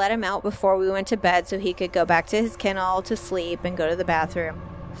us to let him out before we went to bed so he could go back to his kennel to sleep and go to the bathroom.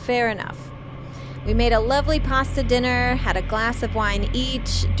 Fair enough. We made a lovely pasta dinner, had a glass of wine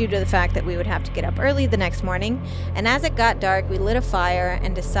each due to the fact that we would have to get up early the next morning, and as it got dark, we lit a fire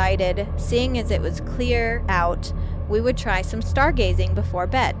and decided, seeing as it was clear out, we would try some stargazing before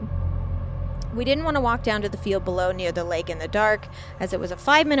bed. We didn't want to walk down to the field below near the lake in the dark, as it was a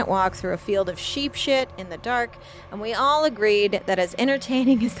 5-minute walk through a field of sheep shit in the dark, and we all agreed that as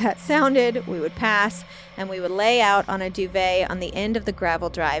entertaining as that sounded, we would pass, and we would lay out on a duvet on the end of the gravel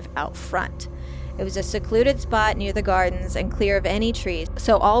drive out front. It was a secluded spot near the gardens and clear of any trees,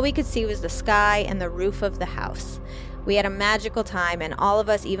 so all we could see was the sky and the roof of the house. We had a magical time, and all of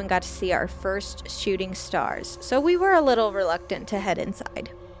us even got to see our first shooting stars, so we were a little reluctant to head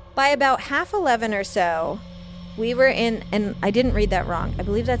inside. By about 11:30 or so, we were in, and I didn't read that wrong. I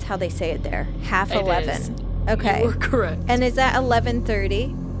believe that's how they say it there. 11:30. Okay. You were correct. And is that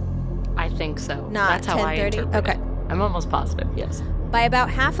 11:30? I think so. Not that's how I 10:30? interpret Okay. it. I'm almost positive, yes. By about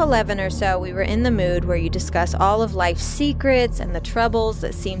 11:30 or so, we were in the mood where you discuss all of life's secrets and the troubles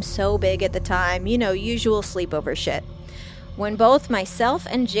that seem so big at the time, usual sleepover shit. When both myself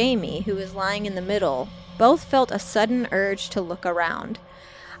and Jamie, who was lying in the middle, both felt a sudden urge to look around.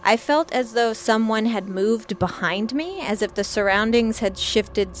 I felt as though someone had moved behind me, as if the surroundings had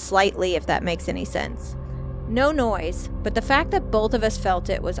shifted slightly, if that makes any sense. No noise, but the fact that both of us felt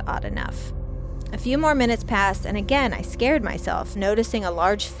it was odd enough. A few more minutes passed, and again I scared myself, noticing a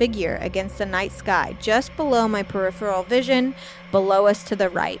large figure against the night sky just below my peripheral vision, below us to the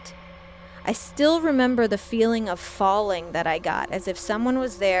right. I still remember the feeling of falling that I got, as if someone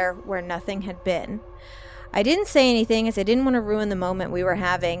was there where nothing had been. I didn't say anything, as I didn't want to ruin the moment we were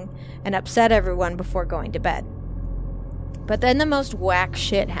having and upset everyone before going to bed. But then the most whack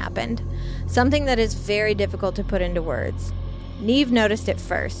shit happened, something that is very difficult to put into words. Neve noticed it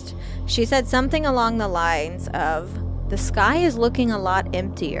first. She said something along the lines of, "The sky is looking a lot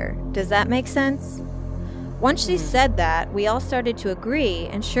emptier. Does that make sense?" Once she said that, we all started to agree,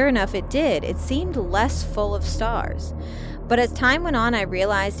 and sure enough it did. It seemed less full of stars. But as time went on, I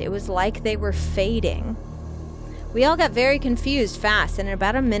realized it was like they were fading. We all got very confused fast, and in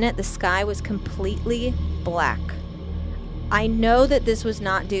about a minute, the sky was completely black. I know that this was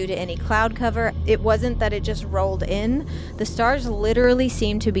not due to any cloud cover. It wasn't that it just rolled in. The stars literally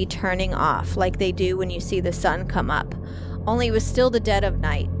seemed to be turning off, like they do when you see the sun come up. Only it was still the dead of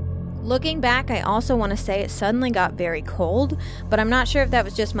night. Looking back, I also want to say it suddenly got very cold, but I'm not sure if that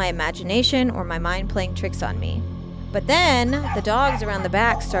was just my imagination or my mind playing tricks on me. But then, the dogs around the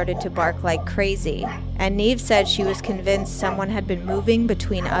back started to bark like crazy, and Neve said she was convinced someone had been moving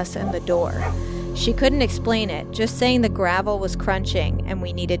between us and the door. She couldn't explain it, just saying the gravel was crunching and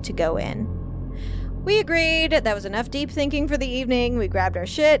we needed to go in. We agreed. That was enough deep thinking for the evening. We grabbed our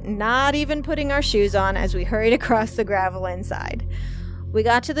shit, not even putting our shoes on, as we hurried across the gravel inside. We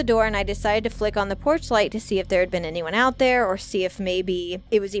got to the door and I decided to flick on the porch light to see if there had been anyone out there or see if maybe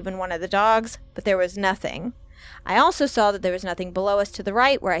it was even one of the dogs, but there was nothing. I also saw that there was nothing below us to the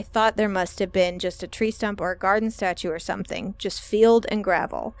right where I thought there must have been just a tree stump or a garden statue or something, just field and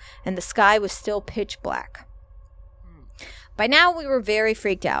gravel, and the sky was still pitch black. By now we were very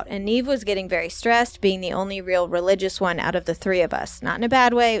freaked out, and Neve was getting very stressed, being the only real religious one out of the three of us. Not in a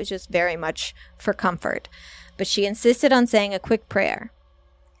bad way, it was just very much for comfort. But she insisted on saying a quick prayer.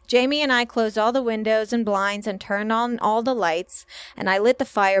 Jamie and I closed all the windows and blinds and turned on all the lights, and I lit the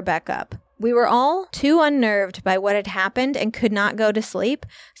fire back up. We were all too unnerved by what had happened and could not go to sleep,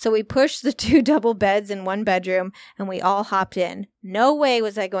 so we pushed the 2 double beds in one bedroom and we all hopped in. No way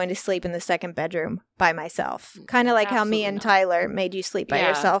was I going to sleep in the second bedroom by myself. Kind of like how me and Tyler made you sleep by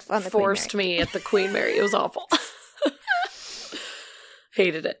yourself on the Queen Mary. Forced me at the Queen Mary. It was awful.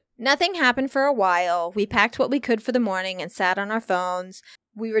 Hated it. Nothing happened for a while. We packed what we could for the morning and sat on our phones.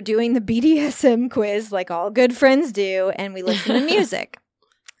 We were doing the BDSM quiz like all good friends do, and we listened to music.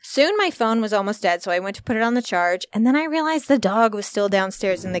 Soon my phone was almost dead, so I went to put it on the charge, and then I realized the dog was still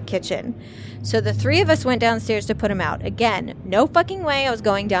downstairs in the kitchen. So the 3 of us went downstairs to put him out. Again, no fucking way I was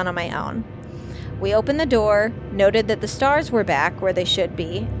going down on my own. We opened the door, noted that the stars were back where they should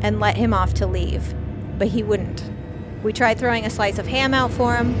be, and let him off to leave. But he wouldn't. We tried throwing a slice of ham out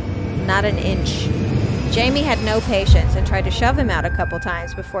for him. Not an inch. Jamie had no patience and tried to shove him out a couple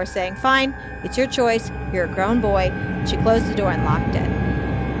times before saying, "Fine, it's your choice, you're a grown boy." She closed the door and locked it.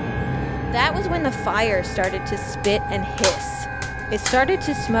 That was when the fire started to spit and hiss. It started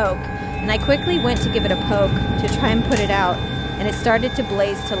to smoke, and I quickly went to give it a poke to try and put it out, and it started to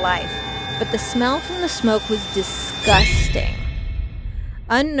blaze to life. But the smell from the smoke was disgusting.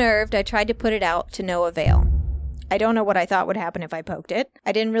 Unnerved, I tried to put it out to no avail. I don't know what I thought would happen if I poked it.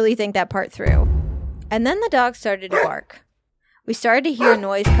 I didn't really think that part through. And then the dog started to bark. We started to hear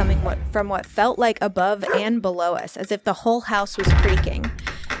noise coming from what felt like above and below us, as if the whole house was creaking.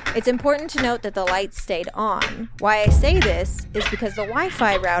 It's important to note that the lights stayed on. Why I say this is because the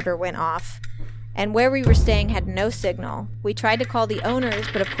Wi-Fi router went off, and where we were staying had no signal. We tried to call the owners,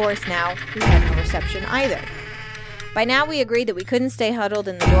 but of course now we had no reception either. By now we agreed that we couldn't stay huddled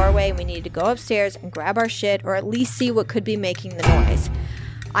in the doorway and we needed to go upstairs and grab our shit or at least see what could be making the noise.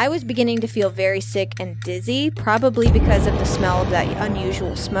 I was beginning to feel very sick and dizzy, probably because of the smell of that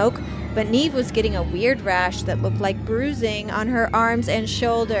unusual smoke, but Neve was getting a weird rash that looked like bruising on her arms and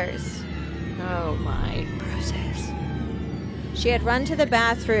shoulders. Oh my. Bruises. She had run to the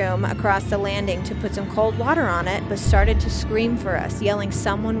bathroom across the landing to put some cold water on it, but started to scream for us, yelling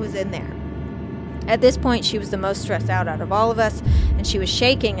someone was in there. At this point, she was the most stressed out of all of us, and she was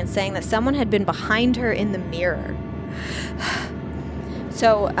shaking and saying that someone had been behind her in the mirror.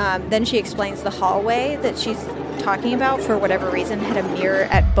 So then she explains the hallway that she's talking about, for whatever reason, had a mirror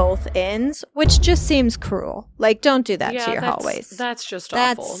at both ends, which just seems cruel. Like, don't do that to your hallways. That's just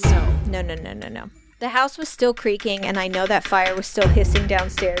awful. No. The house was still creaking, and I know that fire was still hissing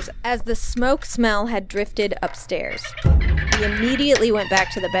downstairs, as the smoke smell had drifted upstairs. We immediately went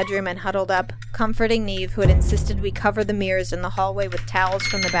back to the bedroom and huddled up, comforting Neve, who had insisted we cover the mirrors in the hallway with towels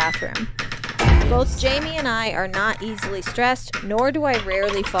from the bathroom. Both Jamie and I are not easily stressed, nor do I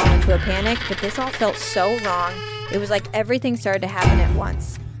rarely fall into a panic, but this all felt so wrong. It was like everything started to happen at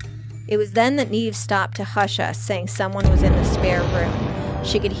once. It was then that Neve stopped to hush us, saying someone was in the spare room.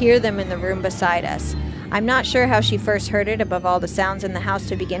 She could hear them in the room beside us. I'm not sure how she first heard it above all the sounds in the house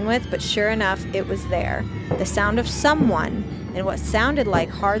to begin with, but sure enough, it was there. The sound of someone in what sounded like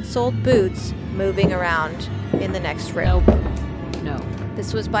hard-soled boots moving around in the next room. No.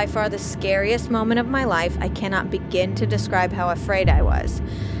 This was by far the scariest moment of my life. I cannot begin to describe how afraid I was.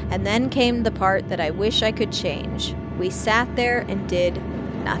 And then came the part that I wish I could change. We sat there and did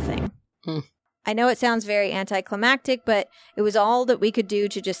nothing. I know it sounds very anticlimactic, but it was all that we could do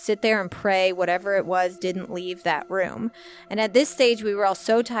to just sit there and pray whatever it was didn't leave that room. And at this stage, we were all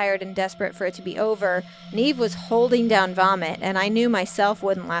so tired and desperate for it to be over. Neve was holding down vomit, and I knew myself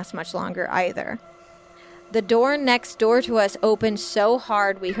wouldn't last much longer either. The door next door to us opened so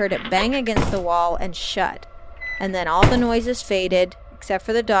hard we heard it bang against the wall and shut. And then all the noises faded, except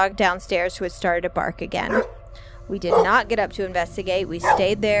for the dog downstairs who had started to bark again. We did not get up to investigate. We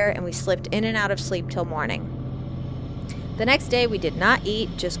stayed there and we slipped in and out of sleep till morning. The next day we did not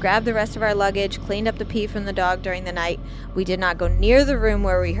eat, just grabbed the rest of our luggage, cleaned up the pee from the dog during the night. We did not go near the room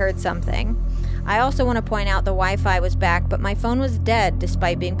where we heard something. I also want to point out the Wi-Fi was back, but my phone was dead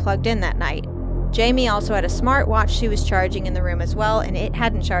despite being plugged in that night. Jamie also had a smartwatch she was charging in the room as well, and it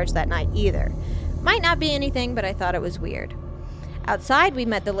hadn't charged that night either. Might not be anything, but I thought it was weird. Outside, we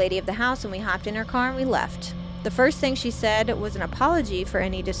met the lady of the house and we hopped in her car and we left. The first thing she said was an apology for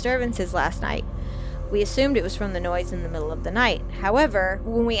any disturbances last night. We assumed it was from the noise in the middle of the night. However,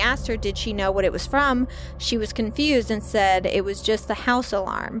 when we asked her did she know what it was from, she was confused and said it was just the house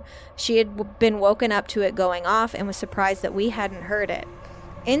alarm. She had been woken up to it going off and was surprised that we hadn't heard it.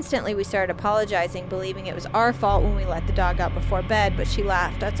 Instantly, we started apologizing, believing it was our fault when we let the dog out before bed, but she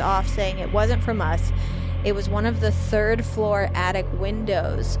laughed us off, saying it wasn't from us. It was one of the third-floor attic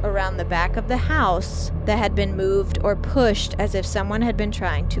windows around the back of the house that had been moved or pushed as if someone had been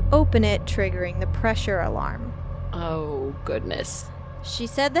trying to open it, triggering the pressure alarm. Oh, goodness. She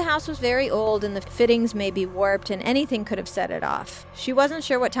said the house was very old and the fittings may be warped and anything could have set it off. She wasn't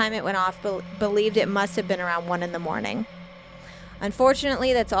sure what time it went off, but believed it must have been around 1 a.m.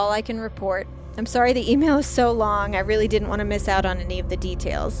 Unfortunately, that's all I can report. I'm sorry the email is so long. I really didn't want to miss out on any of the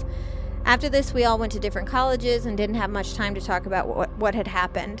details. After this, we all went to different colleges and didn't have much time to talk about what had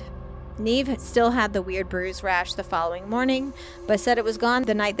happened. Neve still had the weird bruise rash the following morning, but said it was gone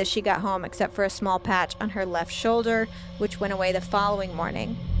the night that she got home except for a small patch on her left shoulder, which went away the following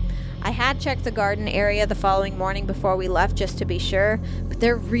morning. I had checked the garden area the following morning before we left just to be sure, but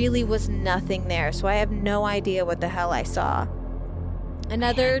there really was nothing there, so I have no idea what the hell I saw.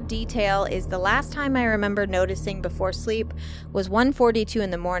 Another detail is the last time I remember noticing before sleep was 1:42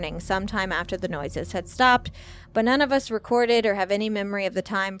 in the morning, sometime after the noises had stopped, but none of us recorded or have any memory of the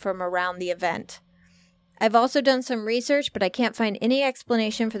time from around the event. I've also done some research, but I can't find any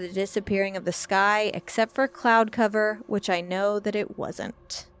explanation for the disappearing of the sky except for cloud cover, which I know that it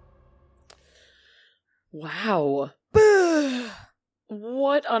wasn't. Wow.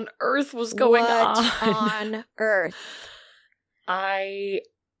 What on earth was going on? What on earth? I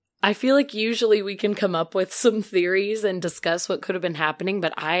feel like usually we can come up with some theories and discuss what could have been happening,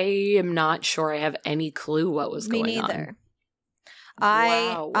 but I am not sure I have any clue what was going on. Me neither.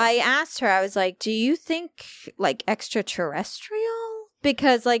 Wow. I asked her, I was like, do you think like extraterrestrial?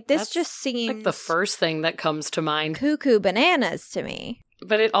 Because like this That's just seems like the first thing that comes to mind. Cuckoo bananas to me.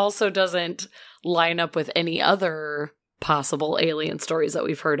 But it also doesn't line up with any other possible alien stories that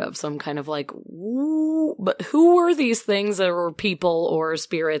we've heard of. So I'm kind of like, ooh, but who were these things, that were people or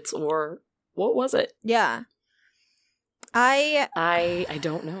spirits, or what was it? Yeah. I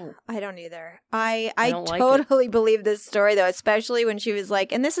don't know. I don't either. I don't totally believe this story though, especially when she was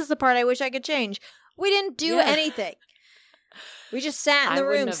like, and this is the part I wish I could change. We didn't do anything. We just sat in the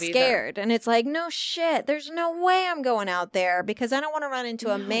room scared. And it's like, no shit. There's no way I'm going out there because I don't want to run into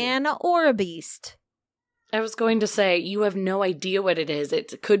a man or a beast. I was going to say, you have no idea what it is.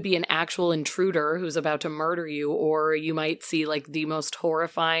 It could be an actual intruder who's about to murder you, or you might see like the most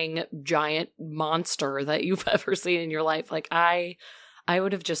horrifying giant monster that you've ever seen in your life. Like I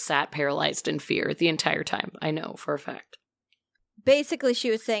would have just sat paralyzed in fear the entire time. I know for a fact. Basically,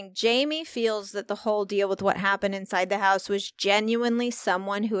 she was saying Jamie feels that the whole deal with what happened inside the house was genuinely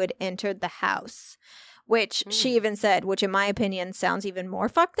someone who had entered the house, which she even said, which in my opinion sounds even more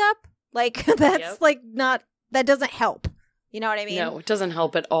fucked up. Like, that's like not, that doesn't help. You know what I mean? No, it doesn't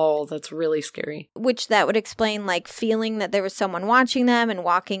help at all. That's really scary. Which that would explain, like, feeling that there was someone watching them and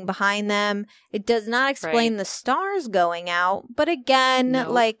walking behind them. It does not explain the stars going out. But again,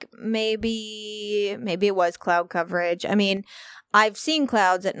 like, maybe it was cloud coverage. I mean, I've seen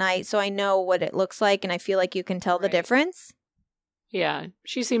clouds at night, so I know what it looks like, and I feel like you can tell the difference. Yeah,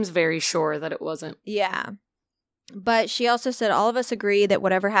 she seems very sure that it wasn't. Yeah. But she also said all of us agree that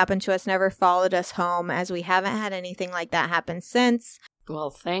whatever happened to us never followed us home, as we haven't had anything like that happen since.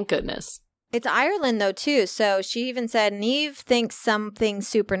 Well, thank goodness. It's Ireland, though, too. So she even said, Neve thinks something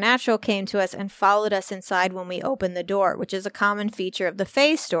supernatural came to us and followed us inside when we opened the door, which is a common feature of the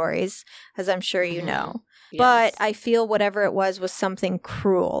Fae stories, as I'm sure you know. But I feel whatever it was something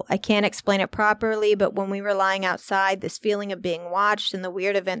cruel. I can't explain it properly, but when we were lying outside, this feeling of being watched and the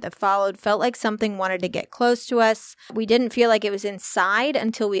weird event that followed felt like something wanted to get close to us. We didn't feel like it was inside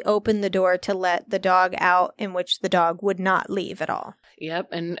until we opened the door to let the dog out, in which the dog would not leave at all. Yep,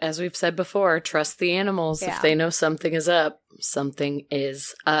 and as we've said before, trust the animals. If they know something is up, something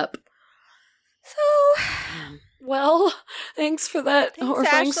is up. So, well, thanks for that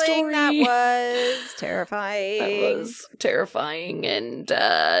horrifying story. That was terrifying. That was terrifying, and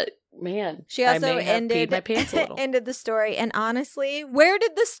man, she also I may have peed my pants a little. Ended the story, and honestly, where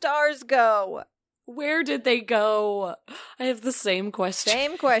did the stars go? Where did they go? I have the same question.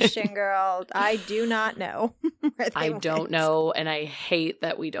 Same question, girl. I do not know. I don't know, and I hate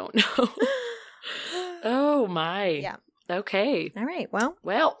that we don't know. Oh my. Yeah. Okay. All right.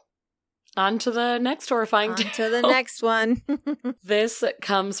 Well. On to the next horrifying tale. On to the next one. This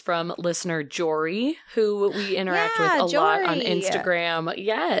comes from listener Jory, who we interact with a lot on Instagram.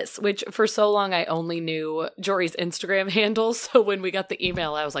 Yes, which for so long I only knew Jory's Instagram handle. So when we got the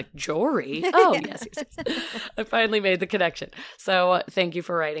email, I was like, Jory? Oh, yes. I finally made the connection. So thank you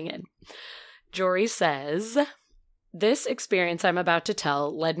for writing in. Jory says, this experience I'm about to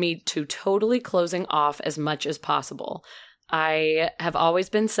tell led me to totally closing off as much as possible. I have always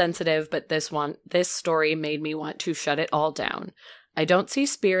been sensitive, but this story made me want to shut it all down. I don't see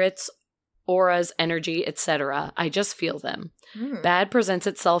spirits, auras, energy, etc. I just feel them. Bad presents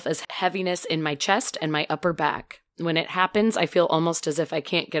itself as heaviness in my chest and my upper back. When it happens, I feel almost as if I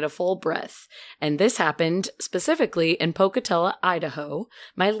can't get a full breath. And this happened specifically in Pocatello, Idaho,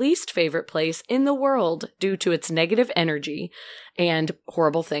 my least favorite place in the world due to its negative energy and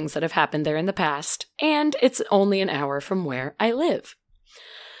horrible things that have happened there in the past. And it's only an hour from where I live.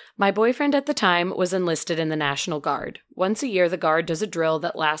 My boyfriend at the time was enlisted in the National Guard. Once a year, the Guard does a drill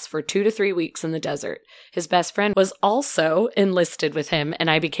that lasts for 2 to 3 weeks in the desert. His best friend was also enlisted with him,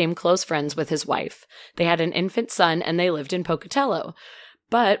 and I became close friends with his wife. They had an infant son, and they lived in Pocatello.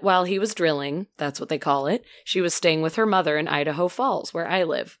 But while he was drilling, that's what they call it, she was staying with her mother in Idaho Falls, where I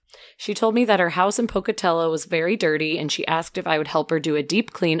live. She told me that her house in Pocatello was very dirty, and she asked if I would help her do a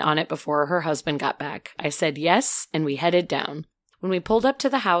deep clean on it before her husband got back. I said yes, and we headed down. When we pulled up to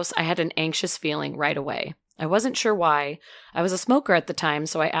the house, I had an anxious feeling right away. I wasn't sure why. I was a smoker at the time,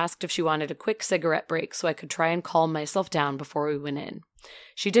 so I asked if she wanted a quick cigarette break so I could try and calm myself down before we went in.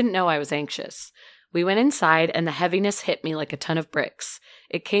 She didn't know I was anxious. We went inside, and the heaviness hit me like a ton of bricks.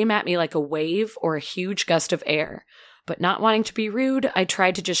 It came at me like a wave or a huge gust of air. But not wanting to be rude, I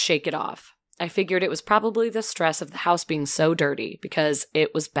tried to just shake it off. I figured it was probably the stress of the house being so dirty, because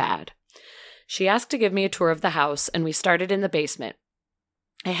it was bad. She asked to give me a tour of the house, and we started in the basement.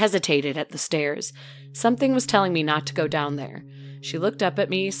 I hesitated at the stairs. Something was telling me not to go down there. She looked up at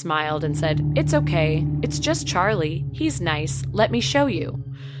me, smiled, and said, "It's okay. It's just Charlie. He's nice. Let me show you."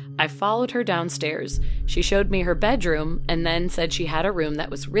 I followed her downstairs. She showed me her bedroom and then said she had a room that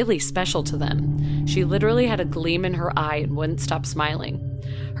was really special to them. She literally had a gleam in her eye and wouldn't stop smiling.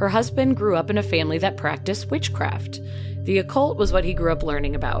 Her husband grew up in a family that practiced witchcraft. The occult was what he grew up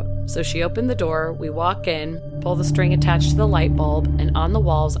learning about. So she opened the door, we walk in, pull the string attached to the light bulb, and on the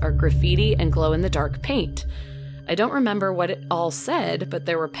walls are graffiti and glow-in-the-dark paint. I don't remember what it all said, but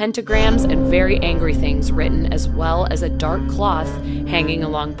there were pentagrams and very angry things written, as well as a dark cloth hanging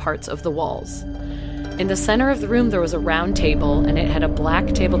along parts of the walls. In the center of the room there was a round table, and it had a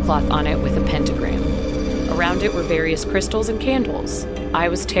black tablecloth on it with a pentagram. Around it were various crystals and candles. I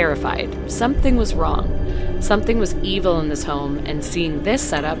was terrified. Something was wrong. Something was evil in this home, and seeing this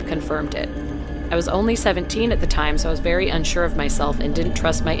setup confirmed it. I was only 17 at the time, so I was very unsure of myself and didn't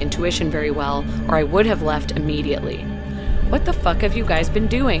trust my intuition very well, or I would have left immediately. "What the fuck have you guys been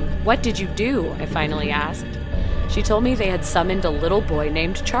doing? What did you do?" I finally asked. She told me they had summoned a little boy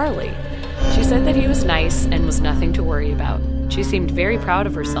named Charlie. She said that he was nice and was nothing to worry about. She seemed very proud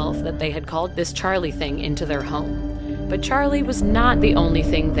of herself that they had called this Charlie thing into their home. But Charlie was not the only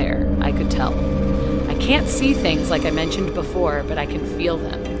thing there, I could tell. I can't see things like I mentioned before, but I can feel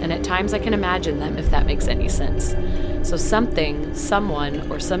them, and at times I can imagine them, if that makes any sense. So something,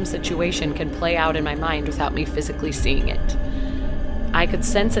 someone, or some situation can play out in my mind without me physically seeing it. I could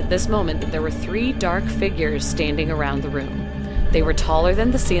sense at this moment that there were 3 dark figures standing around the room. They were taller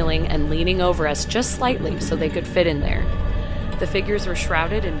than the ceiling and leaning over us just slightly so they could fit in there. The figures were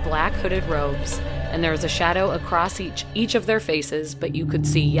shrouded in black hooded robes, and there was a shadow across each of their faces, but you could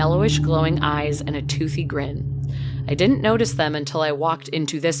see yellowish glowing eyes and a toothy grin. I didn't notice them until I walked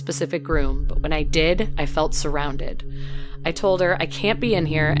into this specific room, but when I did, I felt surrounded. I told her I can't be in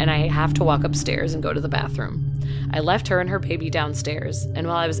here and I have to walk upstairs and go to the bathroom. I left her and her baby downstairs, and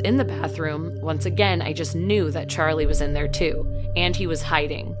while I was in the bathroom, once again, I just knew that Charlie was in there too, and he was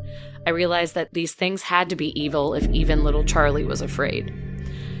hiding. I realized that these things had to be evil if even little Charlie was afraid.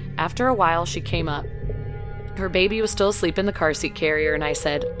 After a while, she came up. Her baby was still asleep in the car seat carrier, and I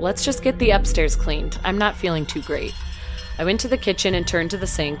said, "Let's just get the upstairs cleaned. I'm not feeling too great." I went to the kitchen and turned to the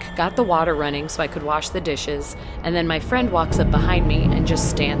sink, got the water running so I could wash the dishes, and then my friend walks up behind me and just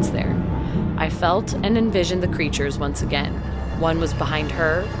stands there. I felt and envisioned the creatures once again. One was behind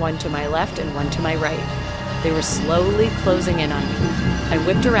her, one to my left, and one to my right. They were slowly closing in on me. I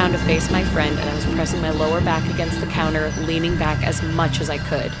whipped around to face my friend, and I was pressing my lower back against the counter, leaning back as much as I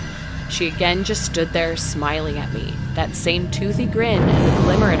could. She again just stood there, smiling at me, that same toothy grin and the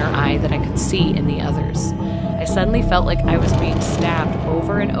glimmer in her eye that I could see in the others. I suddenly felt like I was being stabbed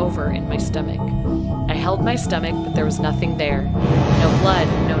over and over in my stomach. I held my stomach, but there was nothing there. No blood,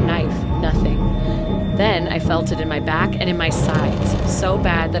 no knife, nothing. Then I felt it in my back and in my sides, so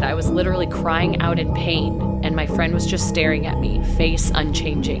bad that I was literally crying out in pain, and my friend was just staring at me, face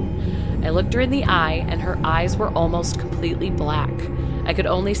unchanging. I looked her in the eye, and her eyes were almost completely black. I could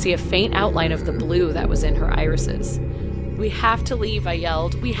only see a faint outline of the blue that was in her irises. "We have to leave," I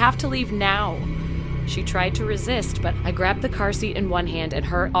yelled. "We have to leave now." She tried to resist, but I grabbed the car seat in one hand and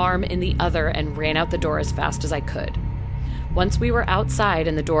her arm in the other and ran out the door as fast as I could. Once we were outside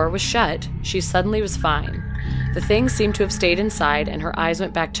and the door was shut, she suddenly was fine. The thing seemed to have stayed inside and her eyes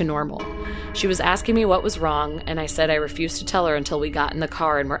went back to normal. She was asking me what was wrong, and I said I refused to tell her until we got in the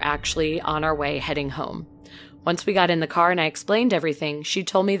car and were actually on our way heading home. Once we got in the car and I explained everything, she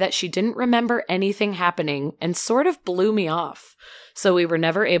told me that she didn't remember anything happening and sort of blew me off. So we were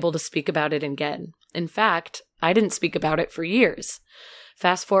never able to speak about it again. In fact, I didn't speak about it for years.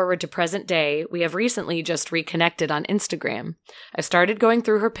 Fast forward to present day, we have recently just reconnected on Instagram. I started going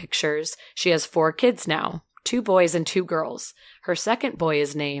through her pictures. She has 4 kids now, 2 boys and 2 girls. Her second boy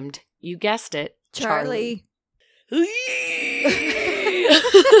is named, you guessed it, Charlie.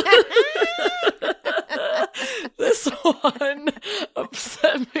 This one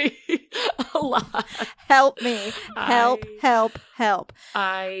upset me a lot. Help me. Help.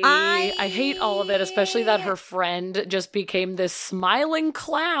 I hate all of it, especially that her friend just became this smiling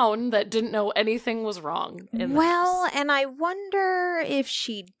clown that didn't know anything was wrong. Well, and I wonder if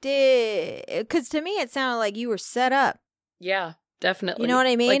she did, because to me it sounded like you were set up. Yeah, definitely. You know what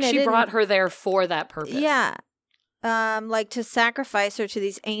I mean? Like she brought her there for that purpose. Yeah. Like to sacrifice her to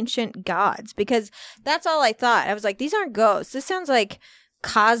these ancient gods, because that's all I thought. I was like, these aren't ghosts. This sounds like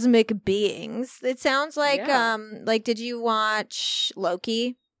cosmic beings. It sounds like, like, did you watch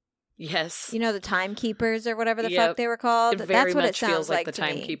Loki? Yes. You know, the timekeepers or whatever the fuck they were called? That's what it sounds like the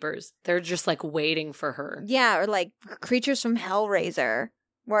timekeepers. They're just like waiting for her. Yeah, or like creatures from Hellraiser,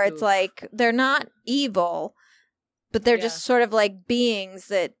 where it's like, they're not evil, but they're just sort of like beings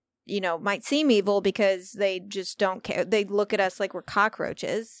that, you know, might seem evil because they just don't care. They look at us like we're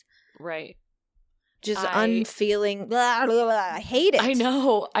cockroaches. Right. Just unfeeling. Blah, blah, blah. I hate it. I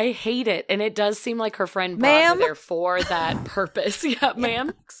know. I hate it. And it does seem like her friend brought her there for that purpose. Yeah,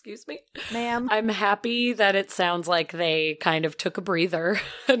 ma'am. Excuse me. Ma'am. I'm happy that it sounds like they kind of took a breather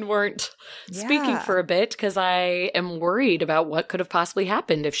and weren't speaking for a bit, because I am worried about what could have possibly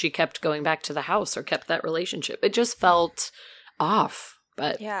happened if she kept going back to the house or kept that relationship. It just felt off.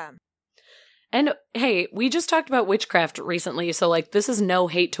 But yeah. And hey, we just talked about witchcraft recently, so like this is no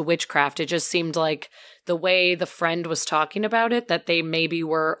hate to witchcraft. It just seemed like the way the friend was talking about it, that they maybe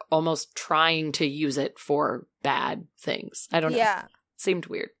were almost trying to use it for bad things. I don't know. Yeah. It seemed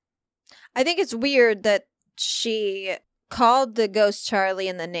weird. I think it's weird that she called the ghost Charlie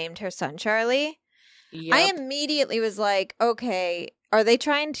and then named her son Charlie. Yep. I immediately was like, okay, are they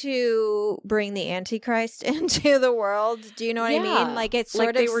trying to bring the Antichrist into the world? Do you know what I mean? Like, it's sort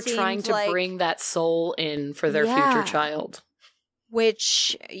like of they were trying to bring that soul in for their future child.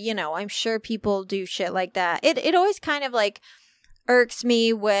 Which, you know, I'm sure people do shit like that. It always kind of like irks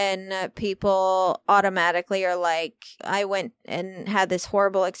me when people automatically are like, I went and had this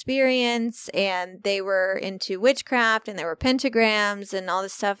horrible experience and they were into witchcraft and there were pentagrams and all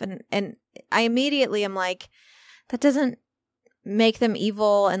this stuff. And I immediately am like, that doesn't make them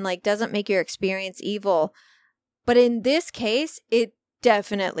evil and like doesn't make your experience evil. But in this case, it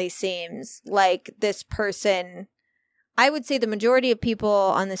definitely seems like this person, I would say the majority of people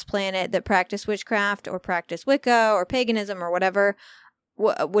on this planet that practice witchcraft or practice Wicca or paganism or whatever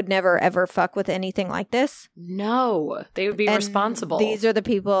would never ever fuck with anything like this. No, they would be responsible. These are the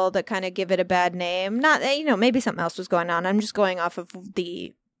people that kind of give it a bad name. Not, you know, maybe something else was going on. I'm just going off of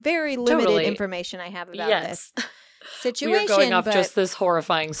the very limited information I have about this. situation. We're going off just this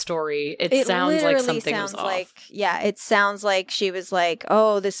horrifying story. It sounds like something was off. It sounds like she was like,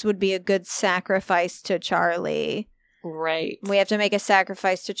 oh, this would be a good sacrifice to Charlie. Right. We have to make a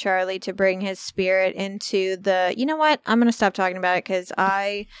sacrifice to Charlie to bring his spirit into the... You know what? I'm going to stop talking about it because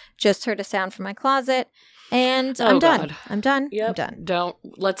I just heard a sound from my closet and I'm done. God. I'm done. Yep. I'm done.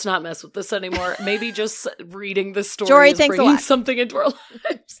 Let's not mess with this anymore. Maybe just reading the story Jory, is thanks bringing a lot. something into our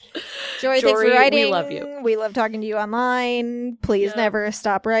lives. Jory, thanks for writing. We love you. We love talking to you online. Please never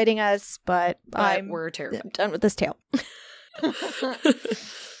stop writing us, but we're terrified. I'm done with this tale.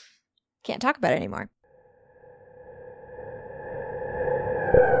 Can't talk about it anymore.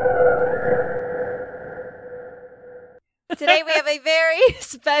 Today we have a very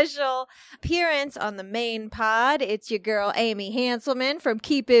special appearance on the main pod. It's your girl, Amy Hanselman from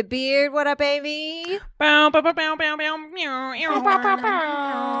Keep It Beard. What up, Amy?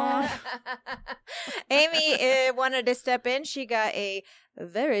 Amy wanted to step in. She got a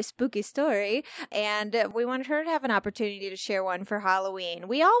very spooky story, and we wanted her to have an opportunity to share one for Halloween.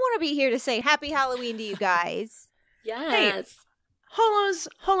 We all want to be here to say Happy Halloween to you guys. Yes. Hey.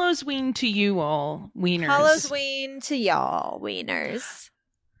 Hollowsween to you all, wieners. Hollowsween to y'all, wieners.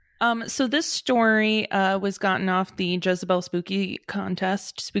 So this story was gotten off the Jezebel Spooky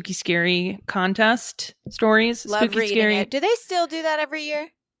Scary Contest stories. Love Spooky reading Scary. it. Do they still do that every year?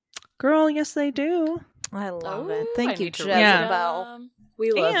 Girl, yes they do. I love it. Thank you, Jezebel. Yeah.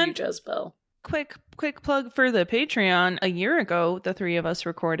 We love you, Jezebel. Quick plug for the Patreon. A year ago, the three of us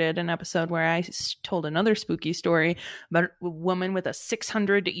recorded an episode where I told another spooky story about a woman with a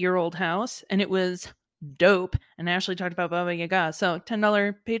 600-year-old house, and it was dope. And Ashley talked about Baba Yaga. So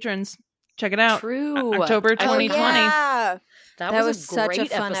 $10 patrons, check it out. True. October 2020. Yeah. That was such a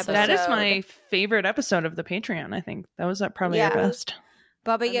fun episode. That is my favorite episode of the Patreon, I think. That was probably our best.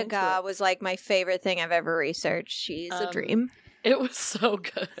 Baba Yaga was like my favorite thing I've ever researched. She's a dream. It was so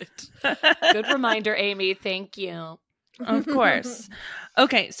good. Good reminder, Amy. Thank you. Of course.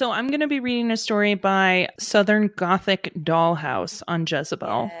 Okay, so I'm going to be reading a story by Southern Gothic Dollhouse on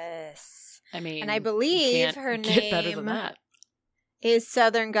Jezebel. Yes. I mean, and I believe her get better than name that. is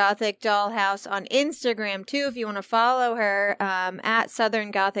Southern Gothic Dollhouse on Instagram, too, if you want to follow her, at Southern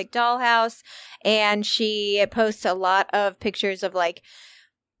Gothic Dollhouse. And she posts a lot of pictures of, like,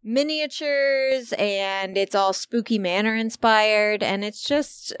 miniatures, and it's all Spooky Manor inspired, and it's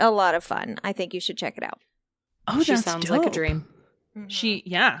just a lot of fun. I think you should check it out. Oh, she that sounds like a dream.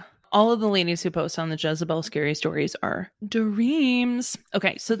 Mm-hmm. All of the ladies who post on the Jezebel Scary Stories are dreams.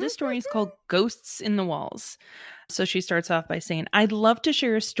 Okay, so this story is called Ghosts in the Walls. So she starts off by saying, I'd love to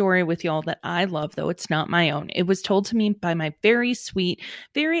share a story with y'all that I love, though it's not my own. It was told to me by my very sweet,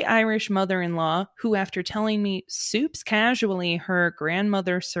 very Irish mother-in-law, who after telling me soups casually her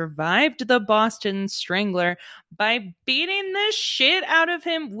grandmother survived the Boston Strangler by beating the shit out of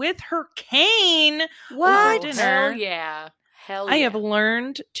him with her cane over dinner. Hell yeah. Hell yeah. I have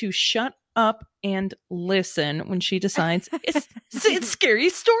learned to shut up and listen when she decides it's scary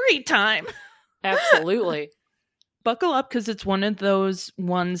story time. Absolutely. Buckle up, because it's one of those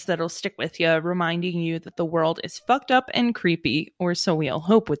ones that'll stick with you, reminding you that the world is fucked up and creepy, or so we all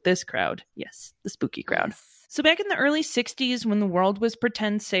hope with this crowd. Yes, the spooky crowd. Yes. So back in the early 60s, when the world was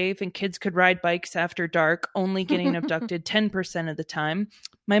pretend safe and kids could ride bikes after dark, only getting abducted 10% of the time,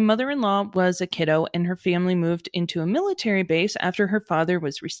 my mother-in-law was a kiddo, and her family moved into a military base after her father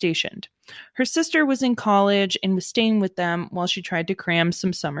was restationed. Her sister was in college and was staying with them while she tried to cram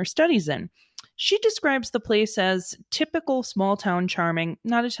some summer studies in. She describes the place as typical small town charming,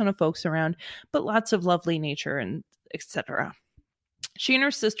 not a ton of folks around, but lots of lovely nature and etc. She and her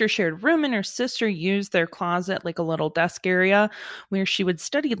sister shared a room, and her sister used their closet like a little desk area where she would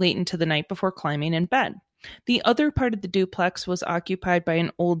study late into the night before climbing in bed. The other part of the duplex was occupied by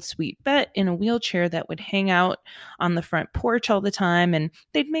an old sweet vet in a wheelchair that would hang out on the front porch all the time, and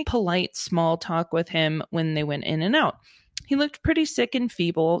they'd make polite small talk with him when they went in and out. He looked pretty sick and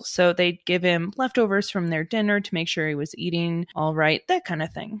feeble, so they'd give him leftovers from their dinner to make sure he was eating all right, that kind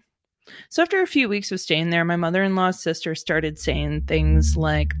of thing. So after a few weeks of staying there, my mother-in-law's sister started saying things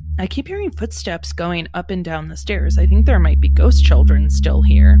like, I keep hearing footsteps going up and down the stairs. I think there might be ghost children still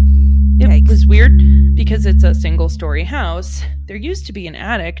here. It was weird because it's a single-story house. There used to be an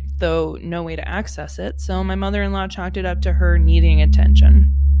attic, though no way to access it, so my mother-in-law chalked it up to her needing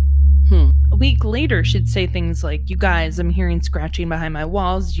attention. A week later, she'd say things like, you guys, I'm hearing scratching behind my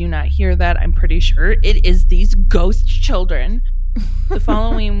walls. Do you not hear that? I'm pretty sure it is these ghost children. The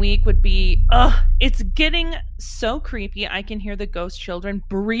following week would be, it's getting so creepy. I can hear the ghost children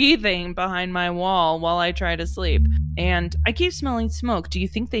breathing behind my wall while I try to sleep. And I keep smelling smoke. Do you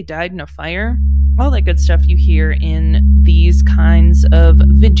think they died in a fire? all that good stuff you hear in these kinds of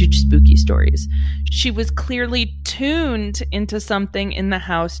vintage spooky stories. She was clearly tuned into something in the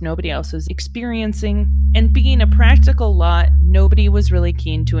house nobody else was experiencing, and being a practical lot, nobody was really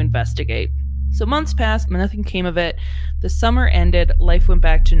keen to investigate. So months passed, nothing came of it. The summer ended, life went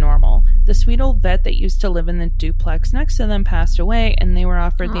back to normal. The sweet old vet that used to live in the duplex next to them passed away, and they were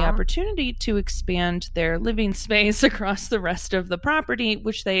offered the opportunity to expand their living space across the rest of the property,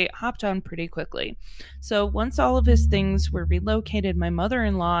 which they hopped on pretty quickly. So once all of his things were relocated, my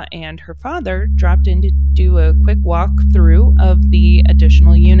mother-in-law and her father dropped in to do a quick walkthrough of the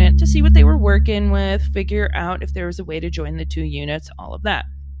additional unit to see what they were working with, figure out if there was a way to join the two units, all of that.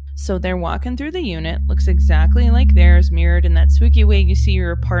 So they're walking through the unit, looks exactly like theirs, mirrored in that spooky way you see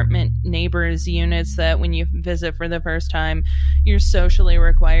your apartment neighbors' units that when you visit for the first time, you're socially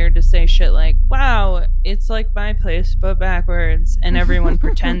required to say shit like, wow, it's like my place, but backwards. And everyone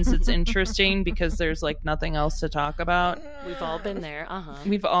pretends it's interesting because there's like nothing else to talk about. We've all been there.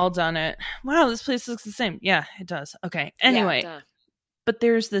 We've all done it. Wow, this place looks the same. Yeah, it does. Okay. Anyway. Yeah, but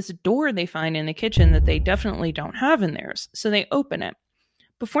there's this door they find in the kitchen that they definitely don't have in theirs. So they open it.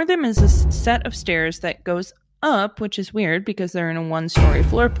 Before them is a set of stairs that goes up, which is weird because they're in a one-story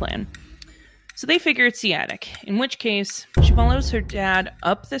floor plan. So they figure it's the attic, in which case she follows her dad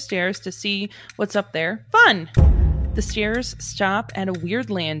up the stairs to see what's up there. Fun! The stairs stop at a weird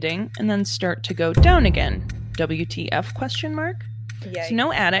landing and then start to go down again. WTF question mark? Yikes. So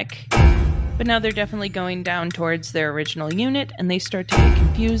no attic, but now they're definitely going down towards their original unit, and they start to get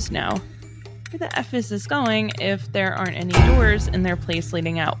confused now. Where the F is this going if there aren't any doors in their place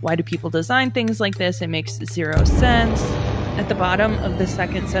leading out? Why do people design things like this? It makes zero sense. At the bottom of the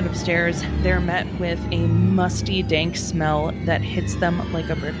second set of stairs, they're met with a musty, dank smell that hits them like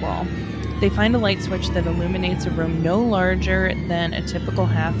a brick wall. They find a light switch that illuminates a room no larger than a typical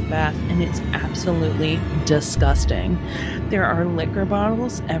half bath, and it's absolutely disgusting. There are liquor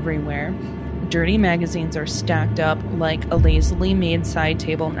bottles everywhere. Dirty magazines are stacked up like a lazily made side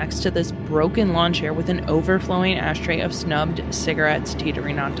table next to this broken lawn chair with an overflowing ashtray of snubbed cigarettes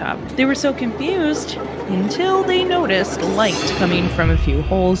teetering on top. They were so confused until they noticed light coming from a few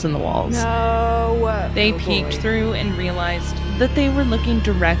holes in the walls. No. They peeked through and realized that they were looking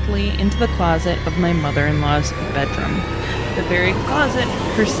directly into the closet of my mother-in-law's bedroom. The very closet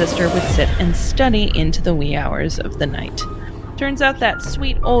her sister would sit and study into the wee hours of the night. Turns out that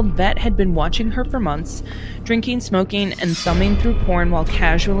sweet old vet had been watching her for months, drinking, smoking, and thumbing through porn while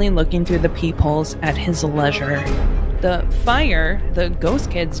casually looking through the peepholes at his leisure. The fire the ghost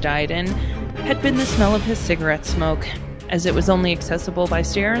kids died in had been the smell of his cigarette smoke. As it was only accessible by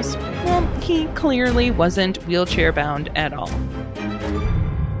stairs, well, he clearly wasn't wheelchair-bound at all.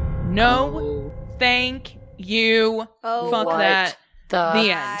 No, thank you. Fuck what? That.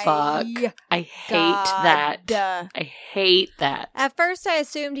 The end. Fuck. I hate that. I hate that. At first, I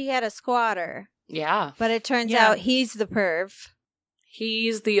assumed he had a squatter. Yeah. But it turns out he's the perv.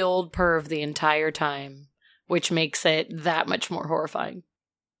 He's the old perv the entire time, which makes it that much more horrifying.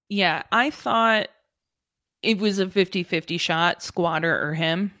 Yeah, I thought it was a 50-50 shot, squatter or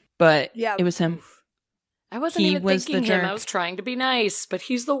him, but it was him. I wasn't even thinking him. I was trying to be nice, but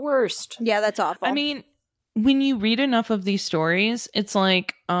he's the worst. Yeah, that's awful. I mean, when you read enough of these stories, it's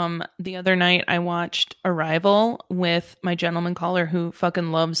like the other night I watched Arrival with my gentleman caller who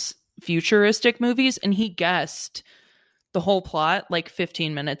fucking loves futuristic movies, and he guessed the whole plot like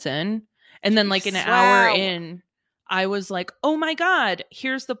 15 minutes in. And then like an hour in, I was like, oh my God,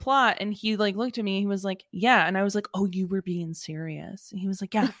 here's the plot. And he like looked at me, he was like, yeah. And I was like, oh, you were being serious. And he was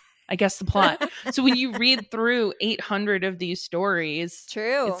like, yeah, I guess the plot. So when you read through 800 of these stories,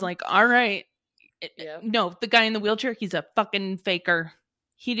 it's like, all right. No, the guy in the wheelchair, he's a fucking faker.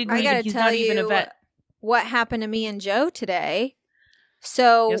 He's not even a vet. What happened to me and Joe today?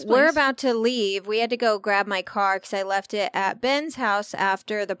 So we're about to leave. We had to go grab my car because I left it at Ben's house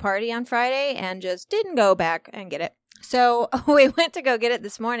after the party on Friday and just didn't go back and get it. So we went to go get it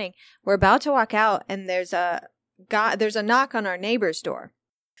this morning. We're about to walk out and there's a knock on our neighbor's door.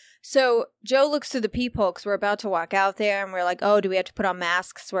 So Joe looks through the peephole because we're about to walk out there and we're like, oh, do we have to put on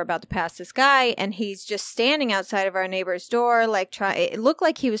masks? We're about to pass this guy. And he's just standing outside of our neighbor's door. It looked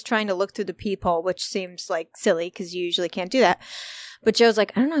like he was trying to look through the peephole, which seems like silly because you usually can't do that. But Joe's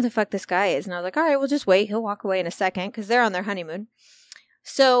like, I don't know who the fuck this guy is. And I was like, all right, we'll just wait. He'll walk away in a second because they're on their honeymoon.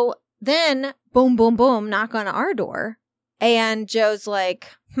 So then boom, boom, boom, knock on our door. And Joe's like,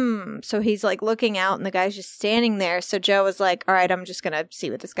 So he's like looking out and the guy's just standing there. So Joe was like, all right, I'm just going to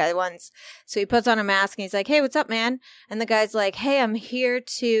see what this guy wants. So he puts on a mask and he's like, hey, what's up, man? And the guy's like, hey, I'm here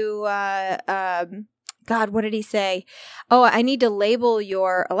to, God, what did he say? Oh, I need to label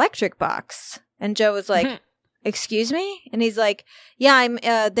your electric box. And Joe was like, excuse me? And he's like,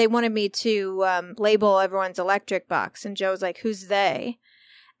 yeah, they wanted me to label everyone's electric box. And Joe was like, who's they?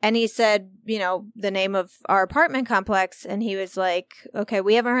 And he said, the name of our apartment complex. And he was like, okay,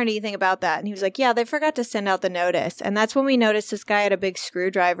 we haven't heard anything about that. And he was like, yeah, they forgot to send out the notice. And that's when we noticed this guy had a big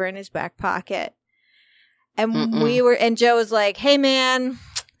screwdriver in his back pocket. And and Joe was like, hey, man,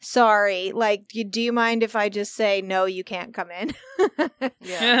 sorry. Like, do you mind if I just say, no, you can't come in?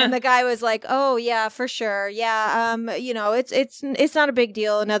 Yeah. And the guy was like, oh, yeah, for sure. Yeah. It's not a big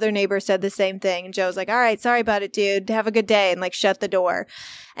deal. Another neighbor said the same thing. And Joe's like, all right, sorry about it, dude. Have a good day. And like shut the door.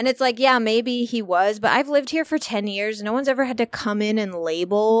 And it's like, yeah, maybe he was, but I've lived here for 10 years. No one's ever had to come in and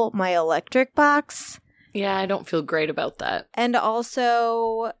label my electric box. Yeah, I don't feel great about that. And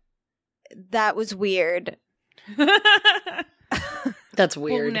also, that was weird. That's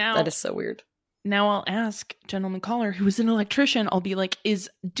weird. Well, that is so weird. Now I'll ask gentleman caller who is an electrician. I'll be like,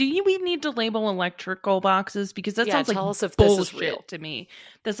 do we need to label electrical boxes? Because that sounds tell like us if bullshit this is real to me.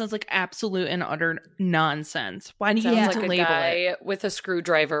 That sounds like absolute and utter nonsense. Why do you need Sounds to like label a guy it? with a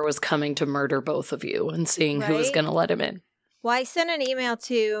screwdriver was coming to murder both of you and seeing who was Right? going to let him in. Well, I sent an email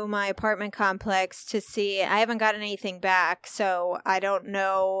to my apartment complex to see. I haven't gotten anything back, so I don't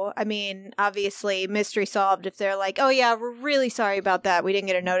know. I mean, obviously, mystery solved if they're like, oh, yeah, we're really sorry about that. We didn't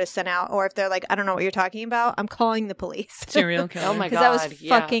get a notice sent out. Or if they're like, I don't know what you're talking about. I'm calling the police. Serial killer. Oh my Because that was God,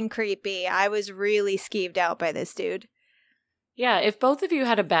 yeah. fucking creepy. I was really skeeved out by this dude. Yeah, if both of you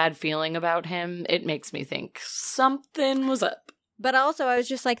had a bad feeling about him, it makes me think something was up. But also, I was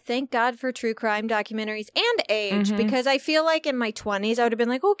just like, thank God for true crime documentaries and age, Mhm. because I feel like in my 20s, I would have been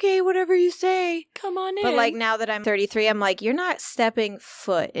like, okay, whatever you say. Come on in. But like now that I'm 33, I'm like, you're not stepping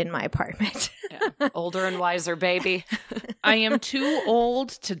foot in my apartment. Yeah. Older and wiser, baby. I am too old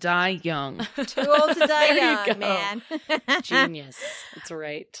to die young. Too old to die There you young, go. man. Genius. That's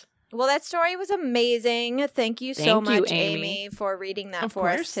right. Well, that story was amazing. Thank you so Thank you, much, Amy. Amy, for reading that Of for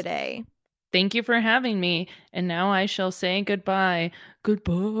us course. today. Thank you for having me. And now I shall say goodbye.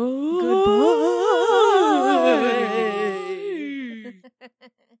 Goodbye.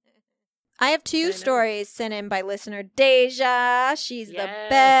 I have two know. stories sent in by listener Deja. She's the Yes.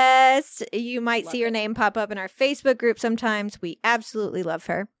 best. You might Love see her it. name pop up in our Facebook group sometimes. We absolutely love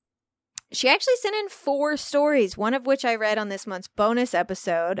her. She actually sent in 4 stories, one of which I read on this month's bonus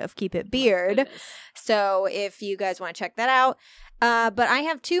episode of Keep It Beard. Goodness. So if you guys want to check that out. But I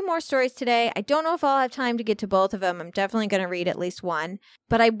have 2 more stories today. I don't know if I'll have time to get to both of them. I'm definitely going to read at least one.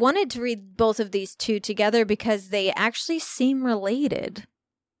 But I wanted to read both of these 2 together because they actually seem related.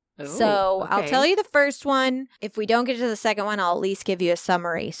 Ooh, So I'll okay. tell you the first one. If we don't get to the second one, I'll at least give you a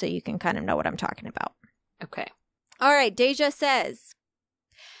summary so you can kind of know what I'm talking about. Okay. All right, Deja says,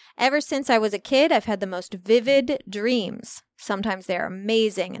 ever since I was a kid, I've had the most vivid dreams. Sometimes they're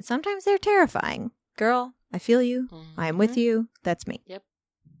amazing and sometimes they're terrifying. Girl, I feel you. I am with you. That's me. Yep.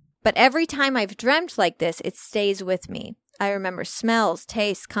 But every time I've dreamt like this, it stays with me. I remember smells,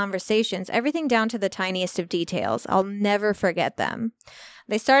 tastes, conversations, everything down to the tiniest of details. I'll never forget them.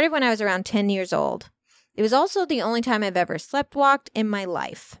 They started when I was around 10 years old. It was also the only time I've ever sleptwalked in my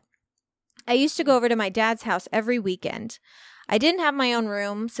life. I used to go over to my dad's house every weekend. I didn't have my own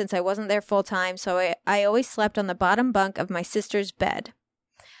room since I wasn't there full time, so I always slept on the bottom bunk of my sister's bed.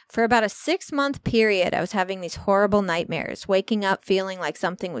 For about a 6-month period, I was having these horrible nightmares, waking up feeling like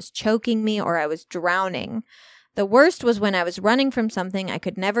something was choking me or I was drowning. The worst was when I was running from something I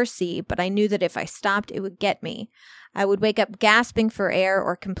could never see, but I knew that if I stopped, it would get me. I would wake up gasping for air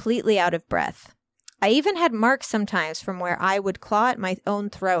or completely out of breath. I even had marks sometimes from where I would claw at my own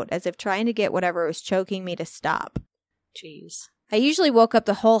throat as if trying to get whatever was choking me to stop. Jeez. I usually woke up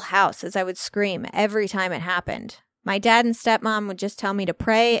the whole house as I would scream every time it happened. My dad and stepmom would just tell me to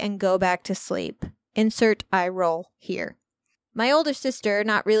pray and go back to sleep. Insert eye roll here. My older sister,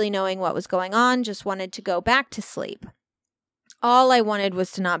 not really knowing what was going on, just wanted to go back to sleep. All I wanted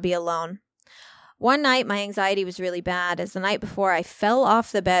was to not be alone. One night, my anxiety was really bad, as the night before I fell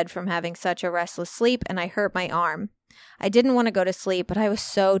off the bed from having such a restless sleep and I hurt my arm. I didn't want to go to sleep, but I was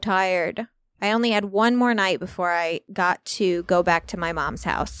so tired. I only had one more night before I got to go back to my mom's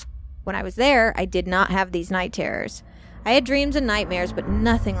house. When I was there, I did not have these night terrors. I had dreams and nightmares, but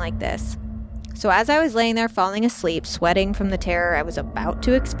nothing like this. So as I was laying there falling asleep, sweating from the terror I was about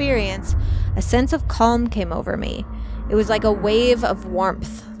to experience, a sense of calm came over me. It was like a wave of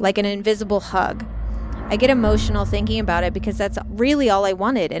warmth, like an invisible hug. I get emotional thinking about it because that's really all I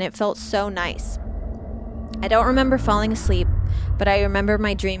wanted, and it felt so nice. I don't remember falling asleep, but I remember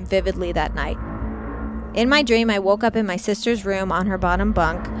my dream vividly that night. In my dream, I woke up in my sister's room on her bottom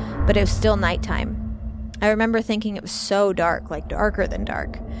bunk, but it was still nighttime. I remember thinking it was so dark, like darker than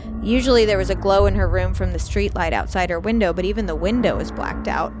dark. Usually there was a glow in her room from the streetlight outside her window, but even the window was blacked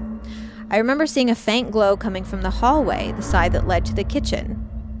out. I remember seeing a faint glow coming from the hallway, the side that led to the kitchen.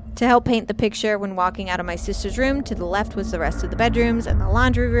 To help paint the picture, when walking out of my sister's room, to the left was the rest of the bedrooms and the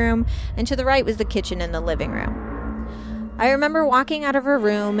laundry room, and to the right was the kitchen and the living room. I remember walking out of her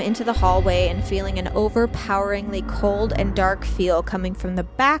room into the hallway and feeling an overpoweringly cold and dark feel coming from the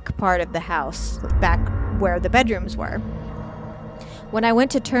back part of the house, back where the bedrooms were. When I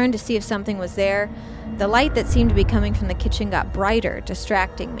went to turn to see if something was there, the light that seemed to be coming from the kitchen got brighter,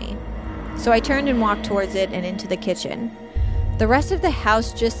 distracting me. So I turned and walked towards it and into the kitchen. The rest of the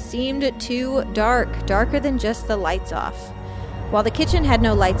house just seemed too dark, darker than just the lights off. While the kitchen had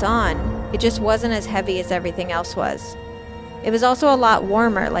no lights on, it just wasn't as heavy as everything else was. It was also a lot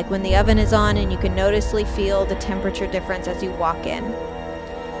warmer, like when the oven is on and you can noticeably feel the temperature difference as you walk in.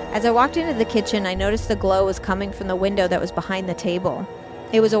 As I walked into the kitchen, I noticed the glow was coming from the window that was behind the table.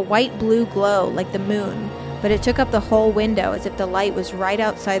 It was a white-blue glow, like the moon, but it took up the whole window as if the light was right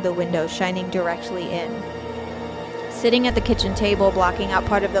outside the window, shining directly in. Sitting at the kitchen table, blocking out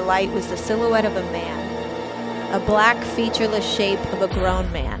part of the light, was the silhouette of a man. A black, featureless shape of a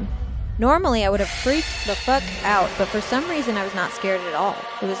grown man. Normally, I would have freaked the fuck out, but for some reason I was not scared at all.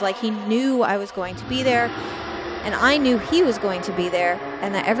 It was like he knew I was going to be there, and I knew he was going to be there,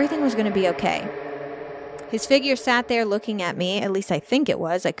 and that everything was going to be okay. His figure sat there looking at me, at least I think it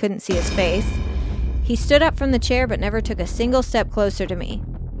was. I couldn't see his face. He stood up from the chair but never took a single step closer to me.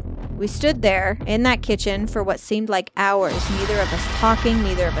 We stood there, in that kitchen, for what seemed like hours, neither of us talking,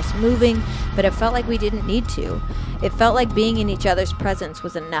 neither of us moving, but it felt like we didn't need to. It felt like being in each other's presence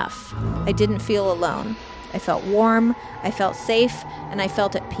was enough. I didn't feel alone. I felt warm, I felt safe, and I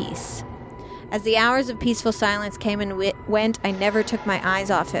felt at peace. As the hours of peaceful silence came and went, I never took my eyes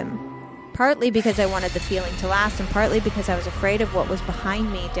off him. Partly because I wanted the feeling to last, and partly because I was afraid of what was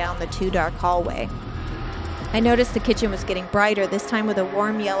behind me down the too dark hallway. I noticed the kitchen was getting brighter, this time with a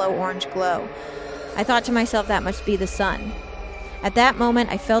warm yellow-orange glow. I thought to myself, that must be the sun. At that moment,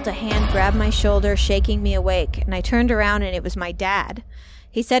 I felt a hand grab my shoulder, shaking me awake, and I turned around and it was my dad.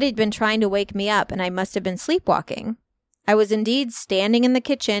 He said he'd been trying to wake me up, and I must have been sleepwalking. I was indeed standing in the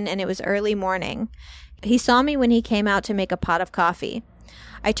kitchen, and it was early morning. He saw me when he came out to make a pot of coffee.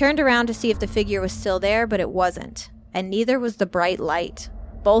 I turned around to see if the figure was still there, but it wasn't, and neither was the bright light.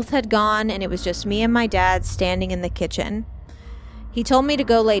 Both had gone, and it was just me and my dad standing in the kitchen. He told me to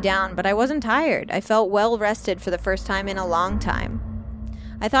go lay down, but I wasn't tired. I felt well rested for the first time in a long time.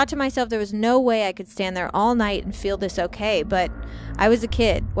 I thought to myself there was no way I could stand there all night and feel this okay, but I was a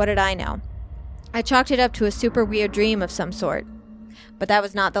kid. What did I know? I chalked it up to a super weird dream of some sort. But that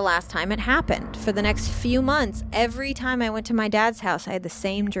was not the last time it happened. For the next few months, every time I went to my dad's house, I had the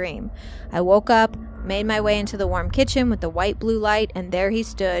same dream. I woke up, made my way into the warm kitchen with the white blue light, and there he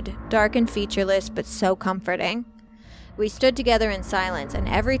stood, dark and featureless, but so comforting. We stood together in silence, and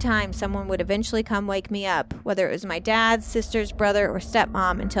every time someone would eventually come wake me up, whether it was my dad, sister's brother, or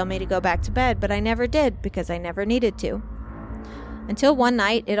stepmom, and tell me to go back to bed, but I never did because I never needed to. Until one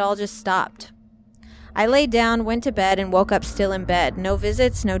night, it all just stopped. I laid down, went to bed, and woke up still in bed. No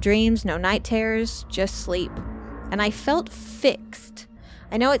visits, no dreams, no night terrors, just sleep. And I felt fixed.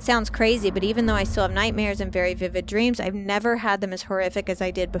 I know it sounds crazy, but even though I still have nightmares and very vivid dreams, I've never had them as horrific as I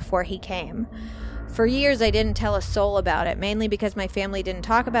did before he came. For years, I didn't tell a soul about it, mainly because my family didn't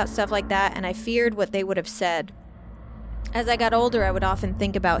talk about stuff like that, and I feared what they would have said. As I got older, I would often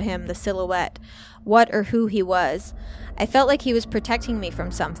think about him, the silhouette, what or who he was. I felt like he was protecting me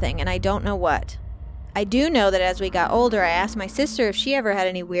from something, and I don't know what. I do know that as we got older, I asked my sister if she ever had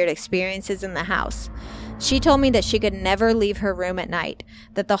any weird experiences in the house. She told me that she could never leave her room at night,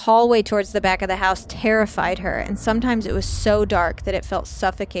 that the hallway towards the back of the house terrified her, and sometimes it was so dark that it felt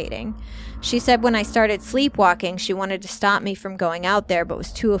suffocating. She said when I started sleepwalking, she wanted to stop me from going out there, but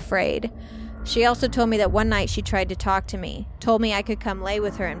was too afraid. She also told me that one night she tried to talk to me, told me I could come lay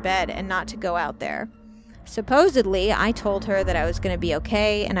with her in bed and not to go out there. Supposedly, I told her that I was going to be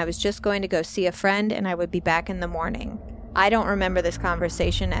okay and I was just going to go see a friend and I would be back in the morning. I don't remember this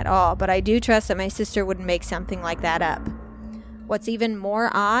conversation at all, but I do trust that my sister wouldn't make something like that up. What's even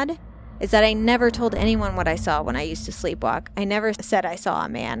more odd is that I never told anyone what I saw when I used to sleepwalk. I never said I saw a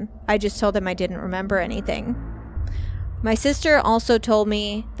man. I just told them I didn't remember anything. My sister also told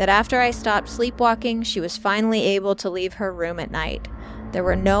me that after I stopped sleepwalking, she was finally able to leave her room at night. There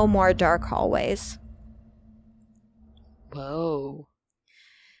were no more dark hallways. Whoa.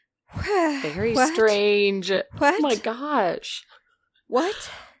 Very strange. What? Oh my gosh.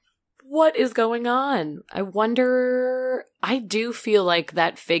 What? what is going on? I wonder. I do feel like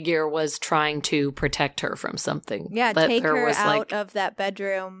that figure was trying to protect her from something. Yeah, that take her out like, of that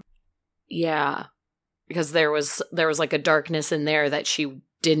bedroom. Yeah, because there was like a darkness in there that she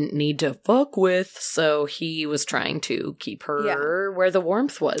didn't need to fuck with, so he was trying to keep her where the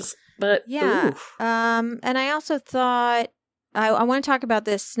warmth was. But yeah, and I also thought I want to talk about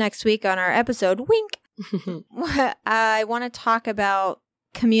this next week on our episode. Wink. I want to talk about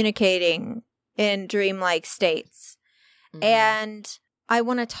communicating in dreamlike states, and I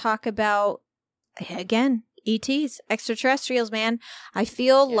want to talk about again ETs, extraterrestrials. Man, I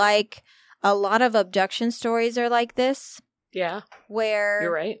feel like a lot of abduction stories are like this. Yeah, where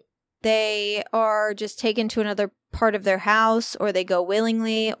you're right. They are just taken to another part of their house, or they go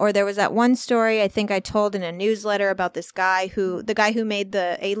willingly. Or there was that one story I think I told in a newsletter about the guy who made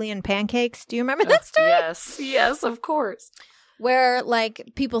the alien pancakes. Do you remember that story? Yes, of course. Where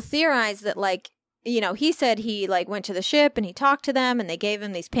like people theorize that like, you know, he said he like went to the ship and he talked to them and they gave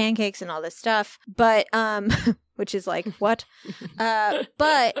him these pancakes and all this stuff. But which is like what?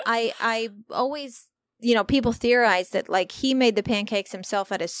 But I always, you know, people theorize that like he made the pancakes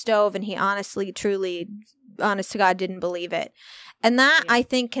himself at his stove and he honestly, truly, honest to God, didn't believe it. And that I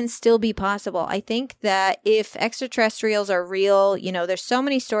think can still be possible. I think that if extraterrestrials are real, you know, there's so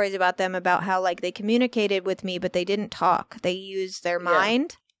many stories about them about how like they communicated with me, but they didn't talk. They used their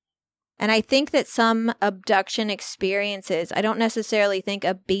mind. And I think that some abduction experiences, I don't necessarily think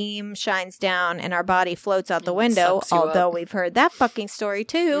a beam shines down and our body floats out the window, although we've heard that fucking story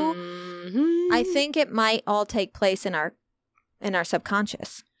too. Mm-hmm. I think it might all take place in our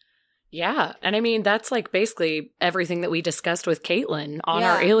subconscious. Yeah. And I mean, that's like basically everything that we discussed with Caitlin on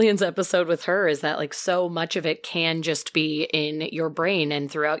our aliens episode with her, is that like so much of it can just be in your brain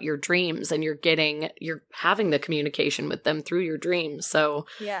and throughout your dreams, and you're having the communication with them through your dreams. So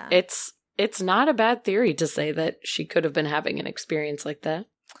it's not a bad theory to say that she could have been having an experience like that.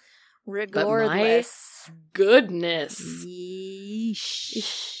 Regardless. But my goodness.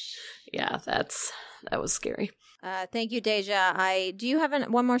 Yeesh. Yeah, that was scary. Thank you, Deja. Do you have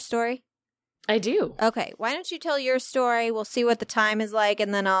one more story? I do. Okay. Why don't you tell your story? We'll see what the time is like,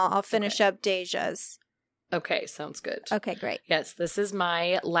 and then I'll finish up Deja's. Okay, sounds good. Okay, great. Yes, this is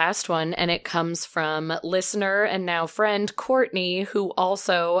my last one, and it comes from listener and now friend Courtney, who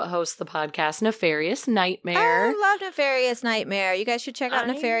also hosts the podcast Nefarious Nightmare. I love Nefarious Nightmare. You guys should check out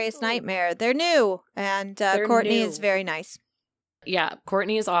Nefarious Nightmare. They're new, and Courtney is very nice. Yeah,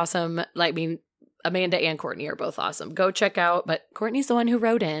 Courtney is awesome. Like, I mean, Amanda and Courtney are both awesome. Go check out, but Courtney's the one who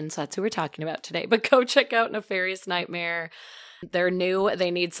wrote in, so that's who we're talking about today. But go check out Nefarious Nightmare. They're new,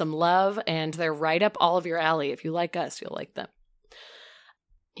 they need some love, and they're right up all of your alley. If you like us, you'll like them.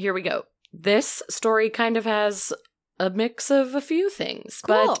 Here we go. This story kind of has a mix of a few things,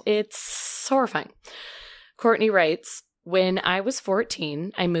 but it's horrifying. Courtney writes, when I was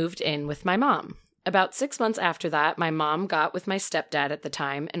 14, I moved in with my mom. About 6 months after that, my mom got with my stepdad at the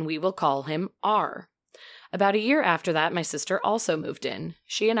time, and we will call him R. About a year after that, my sister also moved in.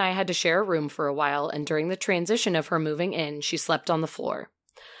 She and I had to share a room for a while, and during the transition of her moving in, she slept on the floor.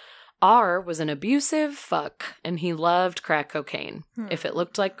 R was an abusive fuck, and he loved crack cocaine. If it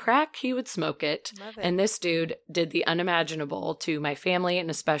looked like crack, he would smoke it. And this dude did the unimaginable to my family, and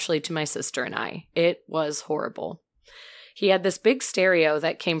especially to my sister and I. It was horrible. He had this big stereo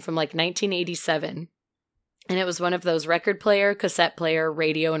that came from like 1987, and it was one of those record player, cassette player,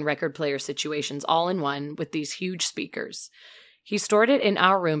 radio, and record player situations all in one with these huge speakers. He stored it in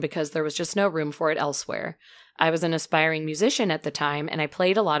our room because there was just no room for it elsewhere. I was an aspiring musician at the time, and I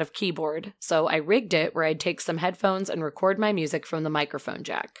played a lot of keyboard, so I rigged it where I'd take some headphones and record my music from the microphone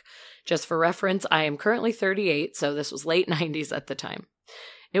jack. Just for reference, I am currently 38, so this was late 90s at the time.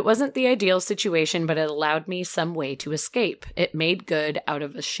 It wasn't the ideal situation, but it allowed me some way to escape. It made good out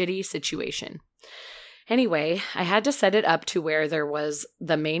of a shitty situation. Anyway, I had to set it up to where there was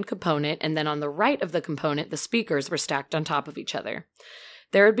the main component, and then on the right of the component, the speakers were stacked on top of each other.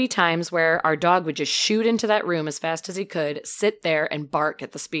 There would be times where our dog would just shoot into that room as fast as he could, sit there, and bark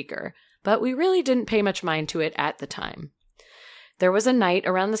at the speaker. But we really didn't pay much mind to it at the time. There was a night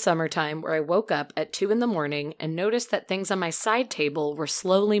around the summertime where I woke up at 2 a.m. and noticed that things on my side table were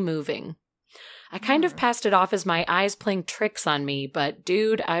slowly moving. I kind of passed it off as my eyes playing tricks on me, but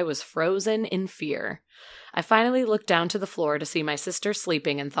dude, I was frozen in fear. I finally looked down to the floor to see my sister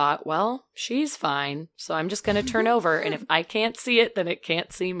sleeping and thought, well, she's fine, so I'm just going to turn over, and if I can't see it, then it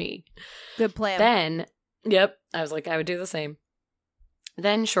can't see me. Good plan. Then, I was like, I would do the same.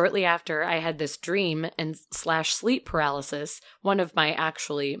 Then shortly after, I had this dream and / sleep paralysis, one of my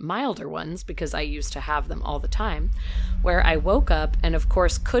actually milder ones because I used to have them all the time, where I woke up and of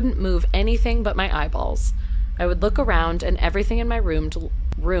course couldn't move anything but my eyeballs. I would look around and everything in my room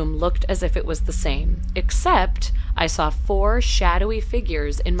looked as if it was the same, except I saw 4 shadowy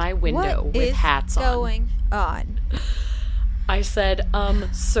figures in my window with hats on. What is going on? I said,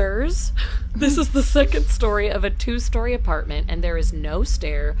 sirs, this is the second story of a 2-story apartment, and there is no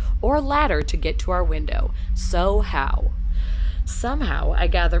stair or ladder to get to our window. So how? Somehow, I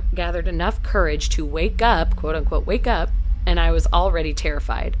gathered enough courage to wake up, quote unquote, wake up, and I was already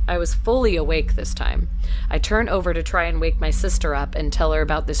terrified. I was fully awake this time. I turn over to try and wake my sister up and tell her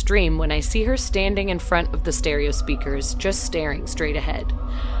about this dream when I see her standing in front of the stereo speakers, just staring straight ahead.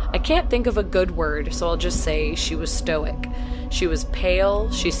 I can't think of a good word, so I'll just say she was stoic. She was pale,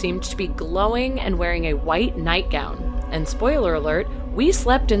 she seemed to be glowing and wearing a white nightgown. And spoiler alert, we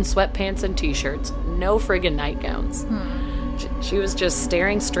slept in sweatpants and t-shirts, no friggin' nightgowns. She was just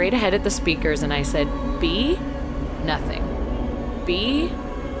staring straight ahead at the speakers, and I said, B? Nothing. B?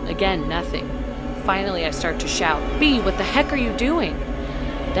 Again, nothing. Finally, I start to shout, B, what the heck are you doing?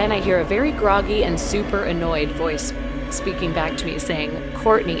 Then I hear a very groggy and super annoyed voice speaking back to me saying,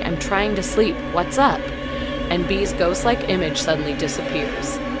 Courtney, I'm trying to sleep. What's up? And B's ghost-like image suddenly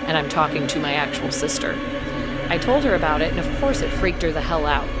disappears, and I'm talking to my actual sister. I told her about it, and of course it freaked her the hell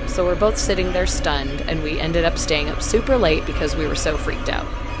out. So we're both sitting there stunned, and we ended up staying up super late because we were so freaked out.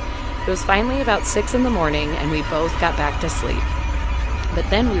 It was finally about 6 in the morning, and we both got back to sleep. But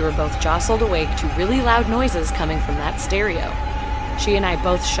then we were both jostled awake to really loud noises coming from that stereo. She and I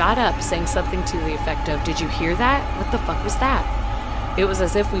both shot up, saying something to the effect of, "Did you hear that? What the fuck was that?" It was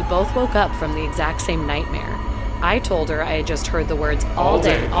as if we both woke up from the exact same nightmare. I told her I had just heard the words, all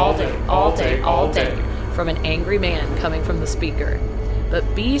day, all day, all day, all day, from an angry man coming from the speaker.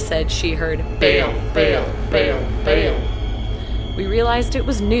 But B said she heard, bail, bail, bail, bail. We realized it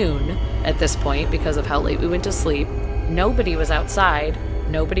was noon at this point because of how late we went to sleep. Nobody was outside,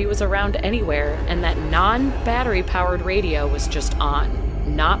 nobody was around anywhere, and that non-battery powered radio was just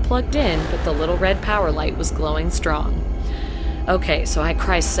on. Not plugged in, but the little red power light was glowing strong. Okay, so I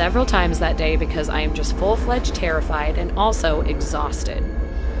cried several times that day because I am just full-fledged terrified and also exhausted.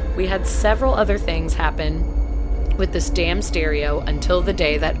 We had several other things happen with this damn stereo until the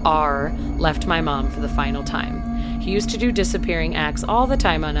day that R left my mom for the final time. He used to do disappearing acts all the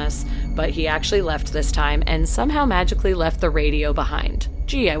time on us, but he actually left this time and somehow magically left the radio behind.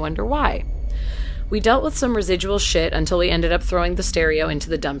 Gee, I wonder why. We dealt with some residual shit until we ended up throwing the stereo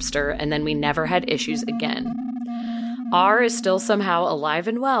into the dumpster, and then we never had issues again. R is still somehow alive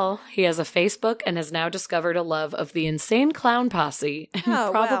and well. He has a Facebook and has now discovered a love of the Insane Clown Posse and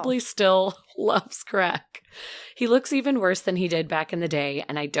probably still loves crack. He looks even worse than he did back in the day,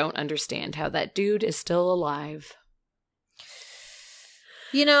 and I don't understand how that dude is still alive.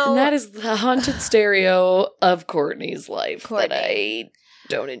 You know, and that is the haunted stereo of Courtney's life that I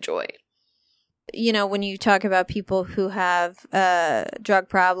don't enjoy. You know, when you talk about people who have drug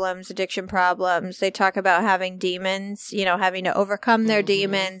problems, addiction problems, they talk about having demons, you know, having to overcome their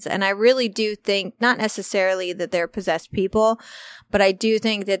demons. And I really do think, not necessarily that they're possessed people, but I do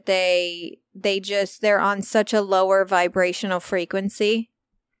think that they're on such a lower vibrational frequency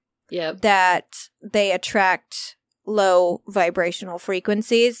that they attract low vibrational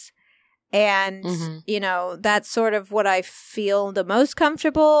frequencies. And, you know, that's sort of what I feel the most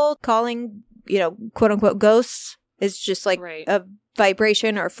comfortable calling, you know, quote unquote ghosts, is just like a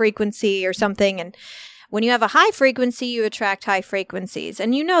vibration or frequency or something. And when you have a high frequency, you attract high frequencies.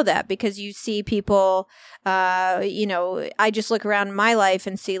 And you know that because you see people, you know, I just look around my life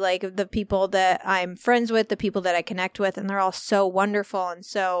and see like the people that I'm friends with, the people that I connect with, and they're all so wonderful and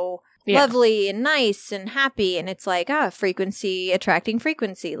so lovely and nice and happy. And it's like, frequency attracting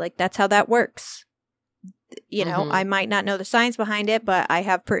frequency. Like that's how that works. You know, I might not know the science behind it, but I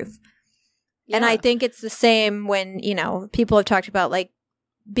have proof. Yeah. And I think it's the same when, you know, people have talked about like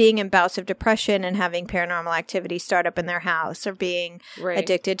being in bouts of depression and having paranormal activity start up in their house, or being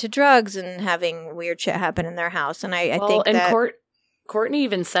addicted to drugs and having weird shit happen in their house. And I think that Courtney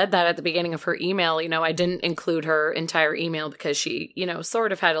even said that at the beginning of her email. You know, I didn't include her entire email because she, you know,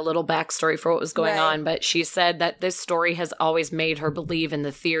 sort of had a little backstory for what was going on. But she said that this story has always made her believe in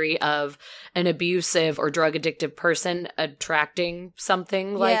the theory of an abusive or drug addictive person attracting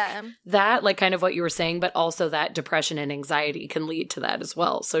something like that, like kind of what you were saying, but also that depression and anxiety can lead to that as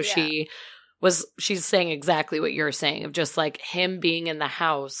well. So she's saying exactly what you're saying, of just like him being in the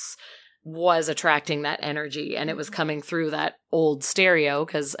house was attracting that energy, and it was coming through that old stereo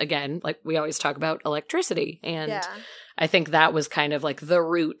because, again, like we always talk about electricity, and I think that was kind of like the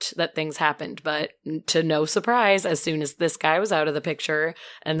root that things happened. But to no surprise, as soon as this guy was out of the picture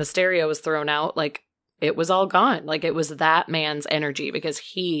and the stereo was thrown out, like it was all gone. Like it was that man's energy because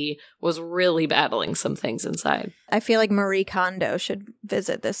he was really battling some things inside. I feel like Marie Kondo should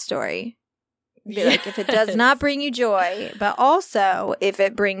visit this story. Be like, if it does not bring you joy, but also if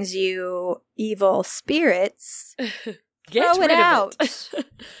it brings you evil spirits, Get throw it out.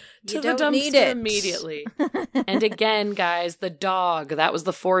 To the dumpster immediately. And again, guys, the dog, that was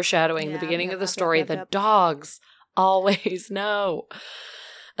the foreshadowing, the beginning of the story. The dogs always know.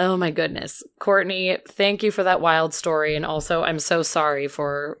 Oh my goodness. Courtney, thank you for that wild story. And also, I'm so sorry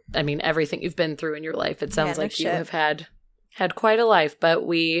for, everything you've been through in your life. It sounds like you have had quite a life, but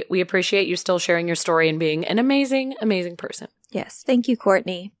we appreciate you still sharing your story and being an amazing, amazing person. Yes. Thank you,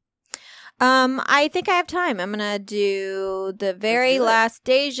 Courtney. I think I have time. I'm going to do the very last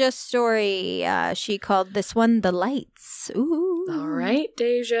Deja story. She called this one The Lights. Ooh. All right,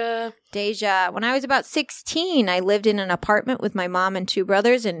 Deja. Deja. When I was about 16, I lived in an apartment with my mom and 2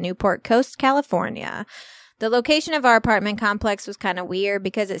 brothers in Newport Coast, California. The location of our apartment complex was kind of weird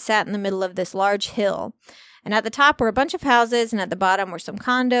because it sat in the middle of this large hill. And at the top were a bunch of houses, and at the bottom were some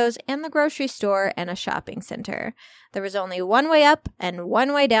condos and the grocery store and a shopping center. There was only one way up and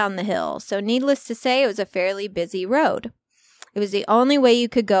one way down the hill, so needless to say, it was a fairly busy road. It was the only way you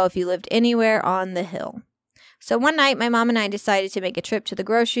could go if you lived anywhere on the hill. So one night, my mom and I decided to make a trip to the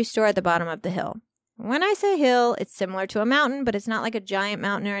grocery store at the bottom of the hill. When I say hill, it's similar to a mountain, but it's not like a giant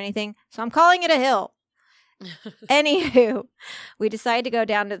mountain or anything, so I'm calling it a hill. Anywho, we decided to go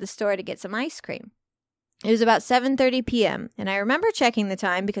down to the store to get some ice cream. It was about 7:30 p.m., and I remember checking the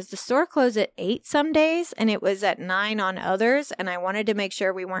time because the store closed at 8 some days, and it was at 9 on others, and I wanted to make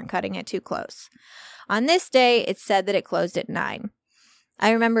sure we weren't cutting it too close. On this day, it said that it closed at 9.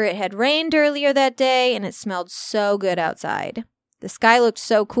 I remember it had rained earlier that day, and it smelled so good outside. The sky looked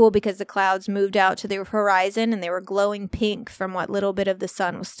so cool because the clouds moved out to the horizon, and they were glowing pink from what little bit of the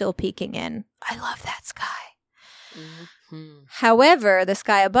sun was still peeking in. I love that sky. Mm-hmm. However, the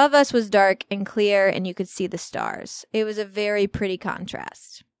sky above us was dark and clear, and you could see the stars. It was a very pretty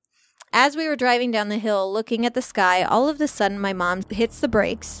contrast. As we were driving down the hill looking at the sky, all of a sudden my mom hits the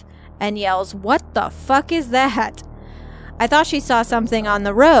brakes and yells, "What the fuck is that?" I thought she saw something on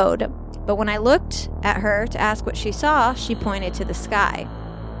the road, but when I looked at her to ask what she saw, she pointed to the sky.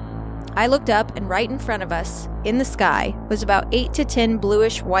 I looked up, and right in front of us, in the sky, was about 8 to 10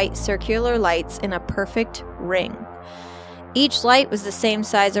 bluish-white circular lights in a perfect ring. Each light was the same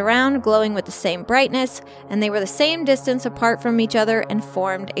size around, glowing with the same brightness, and they were the same distance apart from each other and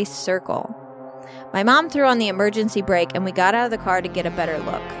formed a circle. My mom threw on the emergency brake, and we got out of the car to get a better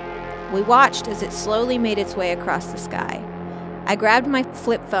look. We watched as it slowly made its way across the sky. I grabbed my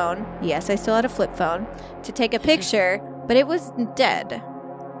flip phone, yes, I still had a flip phone, to take a picture, but it was dead.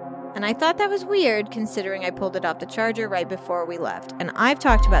 And I thought that was weird considering I pulled it off the charger right before we left. And I've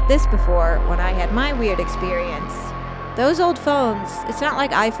talked about this before when I had my weird experience. Those old phones, it's not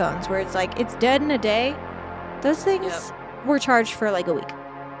like iPhones where it's like, it's dead in a day. Those things were charged for like a week.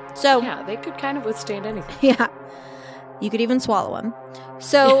 So yeah, they could kind of withstand anything. Yeah. You could even swallow them.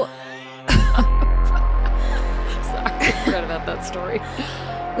 So sorry, I forgot about that story.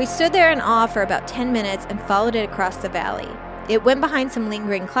 We stood there in awe for about 10 minutes and followed it across the valley. It went behind some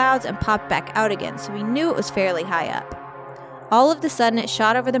lingering clouds and popped back out again, so we knew it was fairly high up. All of a sudden, it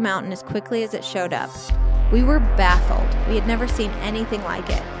shot over the mountain as quickly as it showed up. We were baffled. We had never seen anything like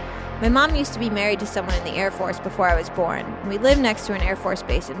it. My mom used to be married to someone in the Air Force before I was born. We lived next to an Air Force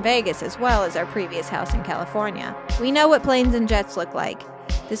base in Vegas as well as our previous house in California. We know what planes and jets look like.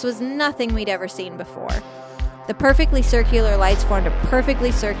 This was nothing we'd ever seen before. The perfectly circular lights formed a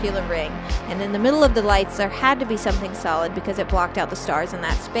perfectly circular ring, and in the middle of the lights there had to be something solid because it blocked out the stars in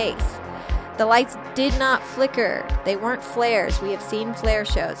that space. The lights did not flicker. They weren't flares. We have seen flare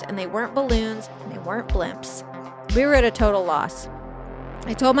shows, and they weren't balloons, and they weren't blimps. We were at a total loss.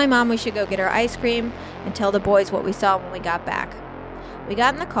 I told my mom we should go get our ice cream and tell the boys what we saw when we got back. We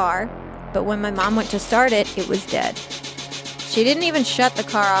got in the car, but when my mom went to start it, it was dead. She didn't even shut the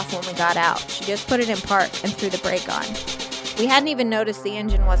car off when we got out. She just put it in park and threw the brake on. We hadn't even noticed the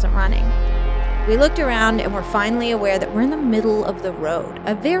engine wasn't running. We looked around and were finally aware that we're in the middle of the road,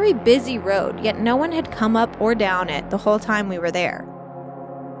 a very busy road, yet no one had come up or down it the whole time we were there.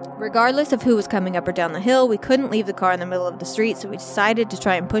 Regardless of who was coming up or down the hill, we couldn't leave the car in the middle of the street, so we decided to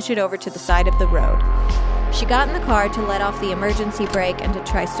try and push it over to the side of the road. She got in the car to let off the emergency brake and to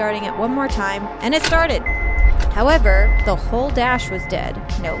try starting it one more time, and it started. However, the whole dash was dead.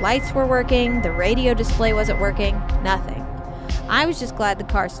 No lights were working, the radio display wasn't working, nothing. I was just glad the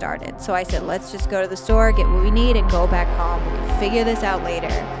car started, so I said, let's just go to the store, get what we need, and go back home. We can figure this out later.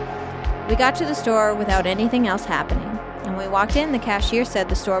 We got to the store without anything else happening. And when we walked in, the cashier said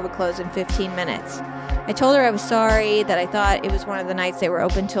the store would close in 15 minutes. I told her I was sorry, that I thought it was one of the nights they were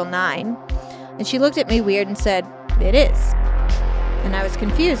open till 9. And she looked at me weird and said, it is. And I was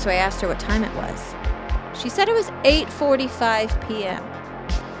confused, so I asked her what time it was. She said it was 8:45 p.m.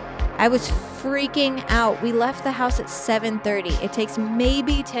 I was freaking out. We left the house at 7:30. It takes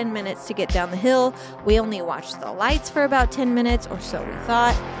maybe 10 minutes to get down the hill. We only watched the lights for about 10 minutes, or so we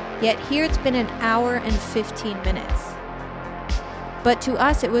thought. Yet here it's been an hour and 15 minutes. But to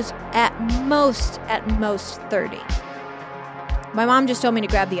us, it was at most 30. My mom just told me to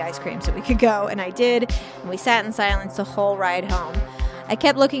grab the ice cream so we could go, and I did, and we sat in silence the whole ride home. I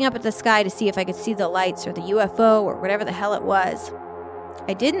kept looking up at the sky to see if I could see the lights or the UFO or whatever the hell it was.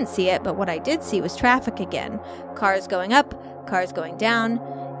 I didn't see it, but what I did see was traffic again. Cars going up, cars going down.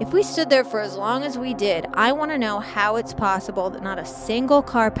 If we stood there for as long as we did, I want to know how it's possible that not a single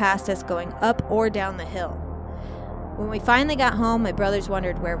car passed us going up or down the hill. When we finally got home, my brothers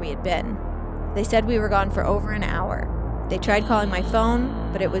wondered where we had been. They said we were gone for over an hour. They tried calling my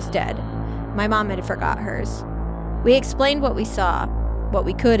phone, but it was dead. My mom had forgot hers. We explained what we saw. What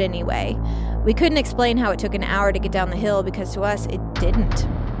we could, anyway. We couldn't explain how it took an hour to get down the hill because to us, it didn't.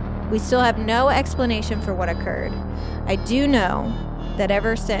 We still have no explanation for what occurred. I do know that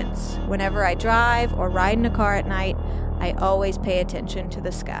ever since, whenever I drive or ride in a car at night, I always pay attention to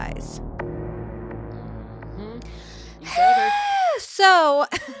the skies. So,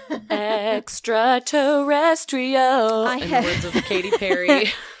 extraterrestrial. In the words of Katy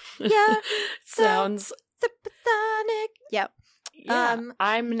Perry. Yeah. Sounds supersonic. Yep. Yeah.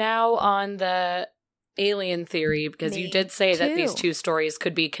 I'm now on the alien theory because you did say that these two stories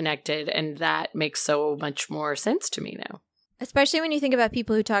could be connected, and that makes so much more sense to me now. Especially when you think about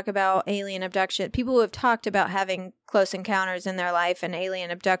people who talk about alien abduction, people who have talked about having close encounters in their life and alien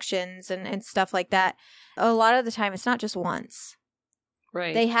abductions and stuff like that. A lot of the time, it's not just once.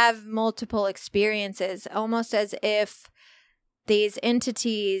 Right. They have multiple experiences, almost as if these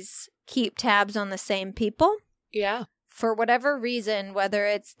entities keep tabs on the same people. Yeah. For whatever reason, whether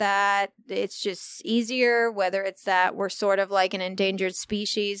it's that it's just easier, whether it's that we're sort of like an endangered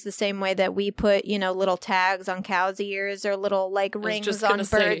species, the same way that we put, little tags on cows' ears or little like rings on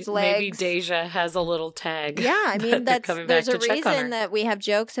birds' legs. Maybe Deja has a little tag. Yeah, I mean, there's a reason that we have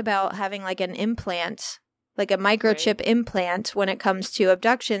jokes about having like an implant, like a microchip implant when it comes to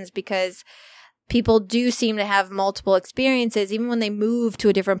abductions, because people do seem to have multiple experiences, even when they move to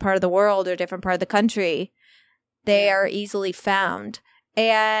a different part of the world or a different part of the country. They are easily found.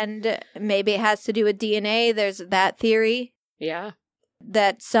 And maybe it has to do with DNA. There's that theory. Yeah.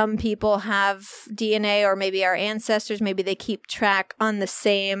 That some people have DNA, or maybe our ancestors, maybe they keep track on the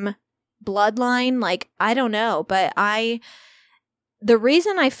same bloodline. Like, I don't know. But the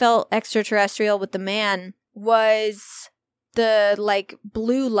reason I felt extraterrestrial with the man was the like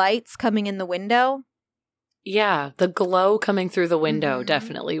blue lights coming in the window. Yeah, the glow coming through the window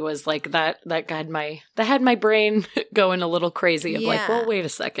definitely was like that had my brain going a little crazy of like, well, wait a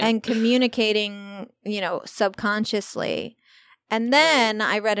second. And communicating, subconsciously. And then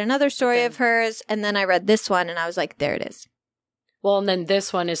I read another story of hers, and then I read this one, and I was like, there it is. Well, and then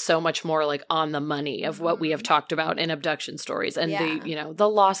this one is so much more like on the money of what we have talked about in abduction stories, and the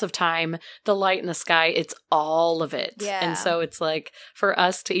loss of time, the light in the sky, it's all of it. Yeah. And so it's like for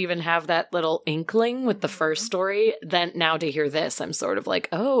us to even have that little inkling with the first story, then now to hear this, I'm sort of like,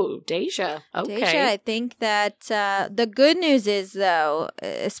 oh, Deja. Okay. Deja, I think that the good news is, though,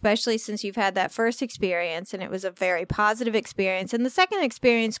 especially since you've had that first experience and it was a very positive experience, and the second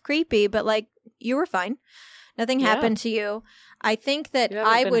experience creepy, but like you were fine. Nothing happened to you. I think that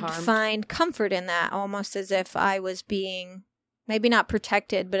I would find comfort in that, almost as if I was being maybe not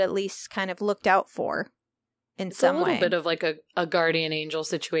protected, but at least kind of looked out for in some way. It's a little bit of like a guardian angel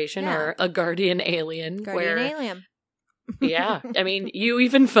situation or a guardian alien. Alien. Yeah. I mean, you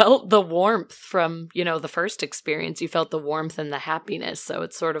even felt the warmth from, the first experience. You felt the warmth and the happiness. So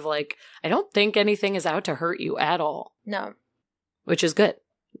it's sort of like, I don't think anything is out to hurt you at all. No. Which is good.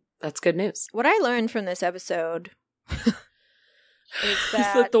 That's good news. What I learned from this episode is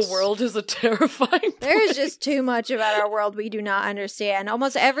that the world is a terrifying place. There is just too much about our world we do not understand.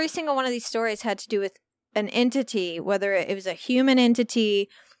 Almost every single one of these stories had to do with an entity, whether it was a human entity,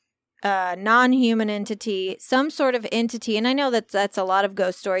 non-human entity, some sort of entity. And I know that that's a lot of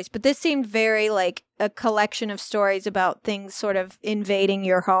ghost stories, but this seemed very like a collection of stories about things sort of invading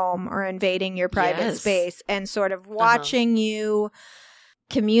your home or invading your private space and sort of watching you,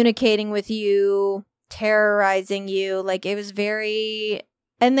 communicating with you, terrorizing you. Like it was very,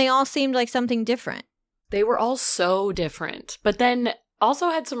 and they all seemed like something different. They were all so different, but then also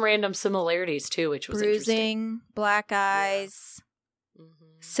had some random similarities too, which was bruising, black eyes.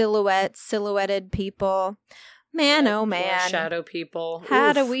 Silhouetted people. Man, oh man. Shadow people.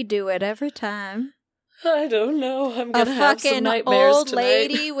 How do we do it every time? I don't know. I'm going to have some nightmares tonight. A fucking old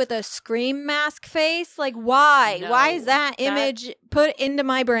lady with a scream mask face? Like, why? No, why is that image put into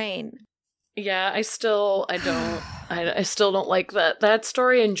my brain? Yeah, I still don't like that. That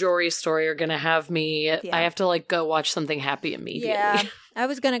story and Jory's story are going to have me. Yeah. I have to like go watch something happy immediately. Yeah. I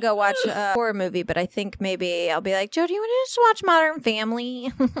was going to go watch a horror movie, but I think maybe I'll be like, Joe, do you want to just watch Modern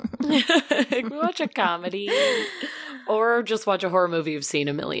Family? We watch a comedy. Or just watch a horror movie you've seen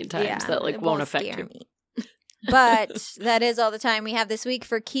a million times that like won't affect you. Me. But that is all the time we have this week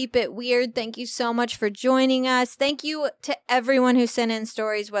for Keep It Weird. Thank you so much for joining us. Thank you to everyone who sent in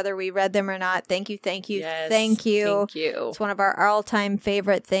stories, whether we read them or not. Thank you, thank you, yes, thank you. Thank you. It's one of our all-time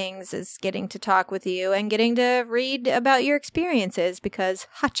favorite things is getting to talk with you and getting to read about your experiences because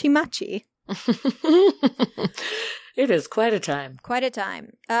hachi-machi. It is quite a time. Quite a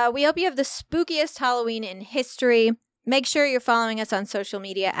time. We hope you have the spookiest Halloween in history. Make sure you're following us on social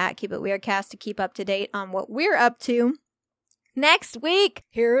media at Keep It Weirdcast to keep up to date on what we're up to. Next week,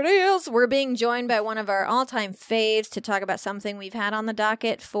 here it is. We're being joined by one of our all-time faves to talk about something we've had on the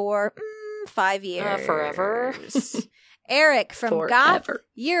docket for 5 years. Forever. Eric from Goth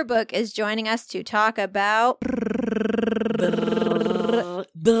Yearbook is joining us to talk about...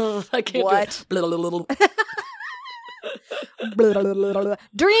 I can't what? Do it.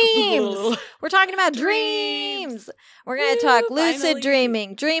 Dreams. We're talking about dreams. We're going to talk lucid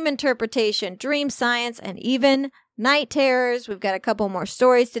dreaming, dream interpretation, dream science, and even night terrors. We've got a couple more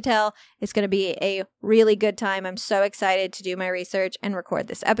stories to tell. It's going to be a really good time. I'm so excited to do my research and record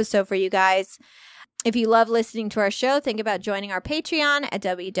this episode for you guys. If you love listening to our show, think about joining our Patreon at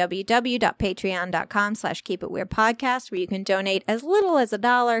www.patreon.com/keepitweirdpodcast, where you can donate as little as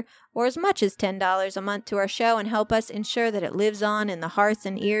 $1 or as much as $10 a month to our show and help us ensure that it lives on in the hearts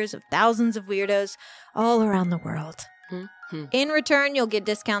and ears of thousands of weirdos all around the world. Mm-hmm. In return, you'll get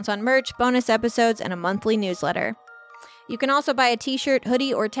discounts on merch, bonus episodes, and a monthly newsletter. You can also buy a t-shirt,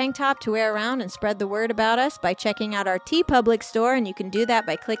 hoodie, or tank top to wear around and spread the word about us by checking out our TeePublic store, and you can do that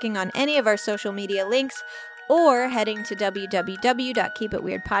by clicking on any of our social media links or heading to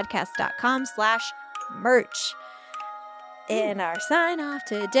www.keepitweirdpodcast.com/merch. And our sign-off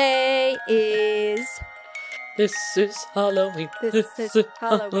today is... This is Halloween. This is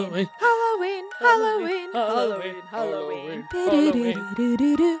Halloween. Halloween, Halloween, Halloween, Halloween,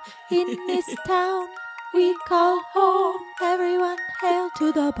 Halloween. In this town we call home. Everyone hail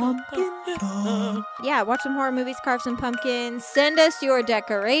to the pumpkin throne. Yeah, watch some horror movies, carve some pumpkins. Send us your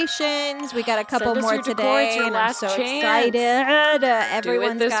decorations. We got a couple more today, and I'm so excited.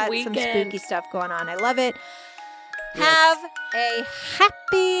 Everyone's got some spooky stuff going on. I love it. Yes. Have a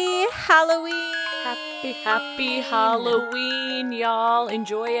happy Halloween. Happy Halloween, y'all.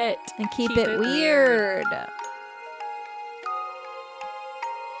 Enjoy it. And keep it weird.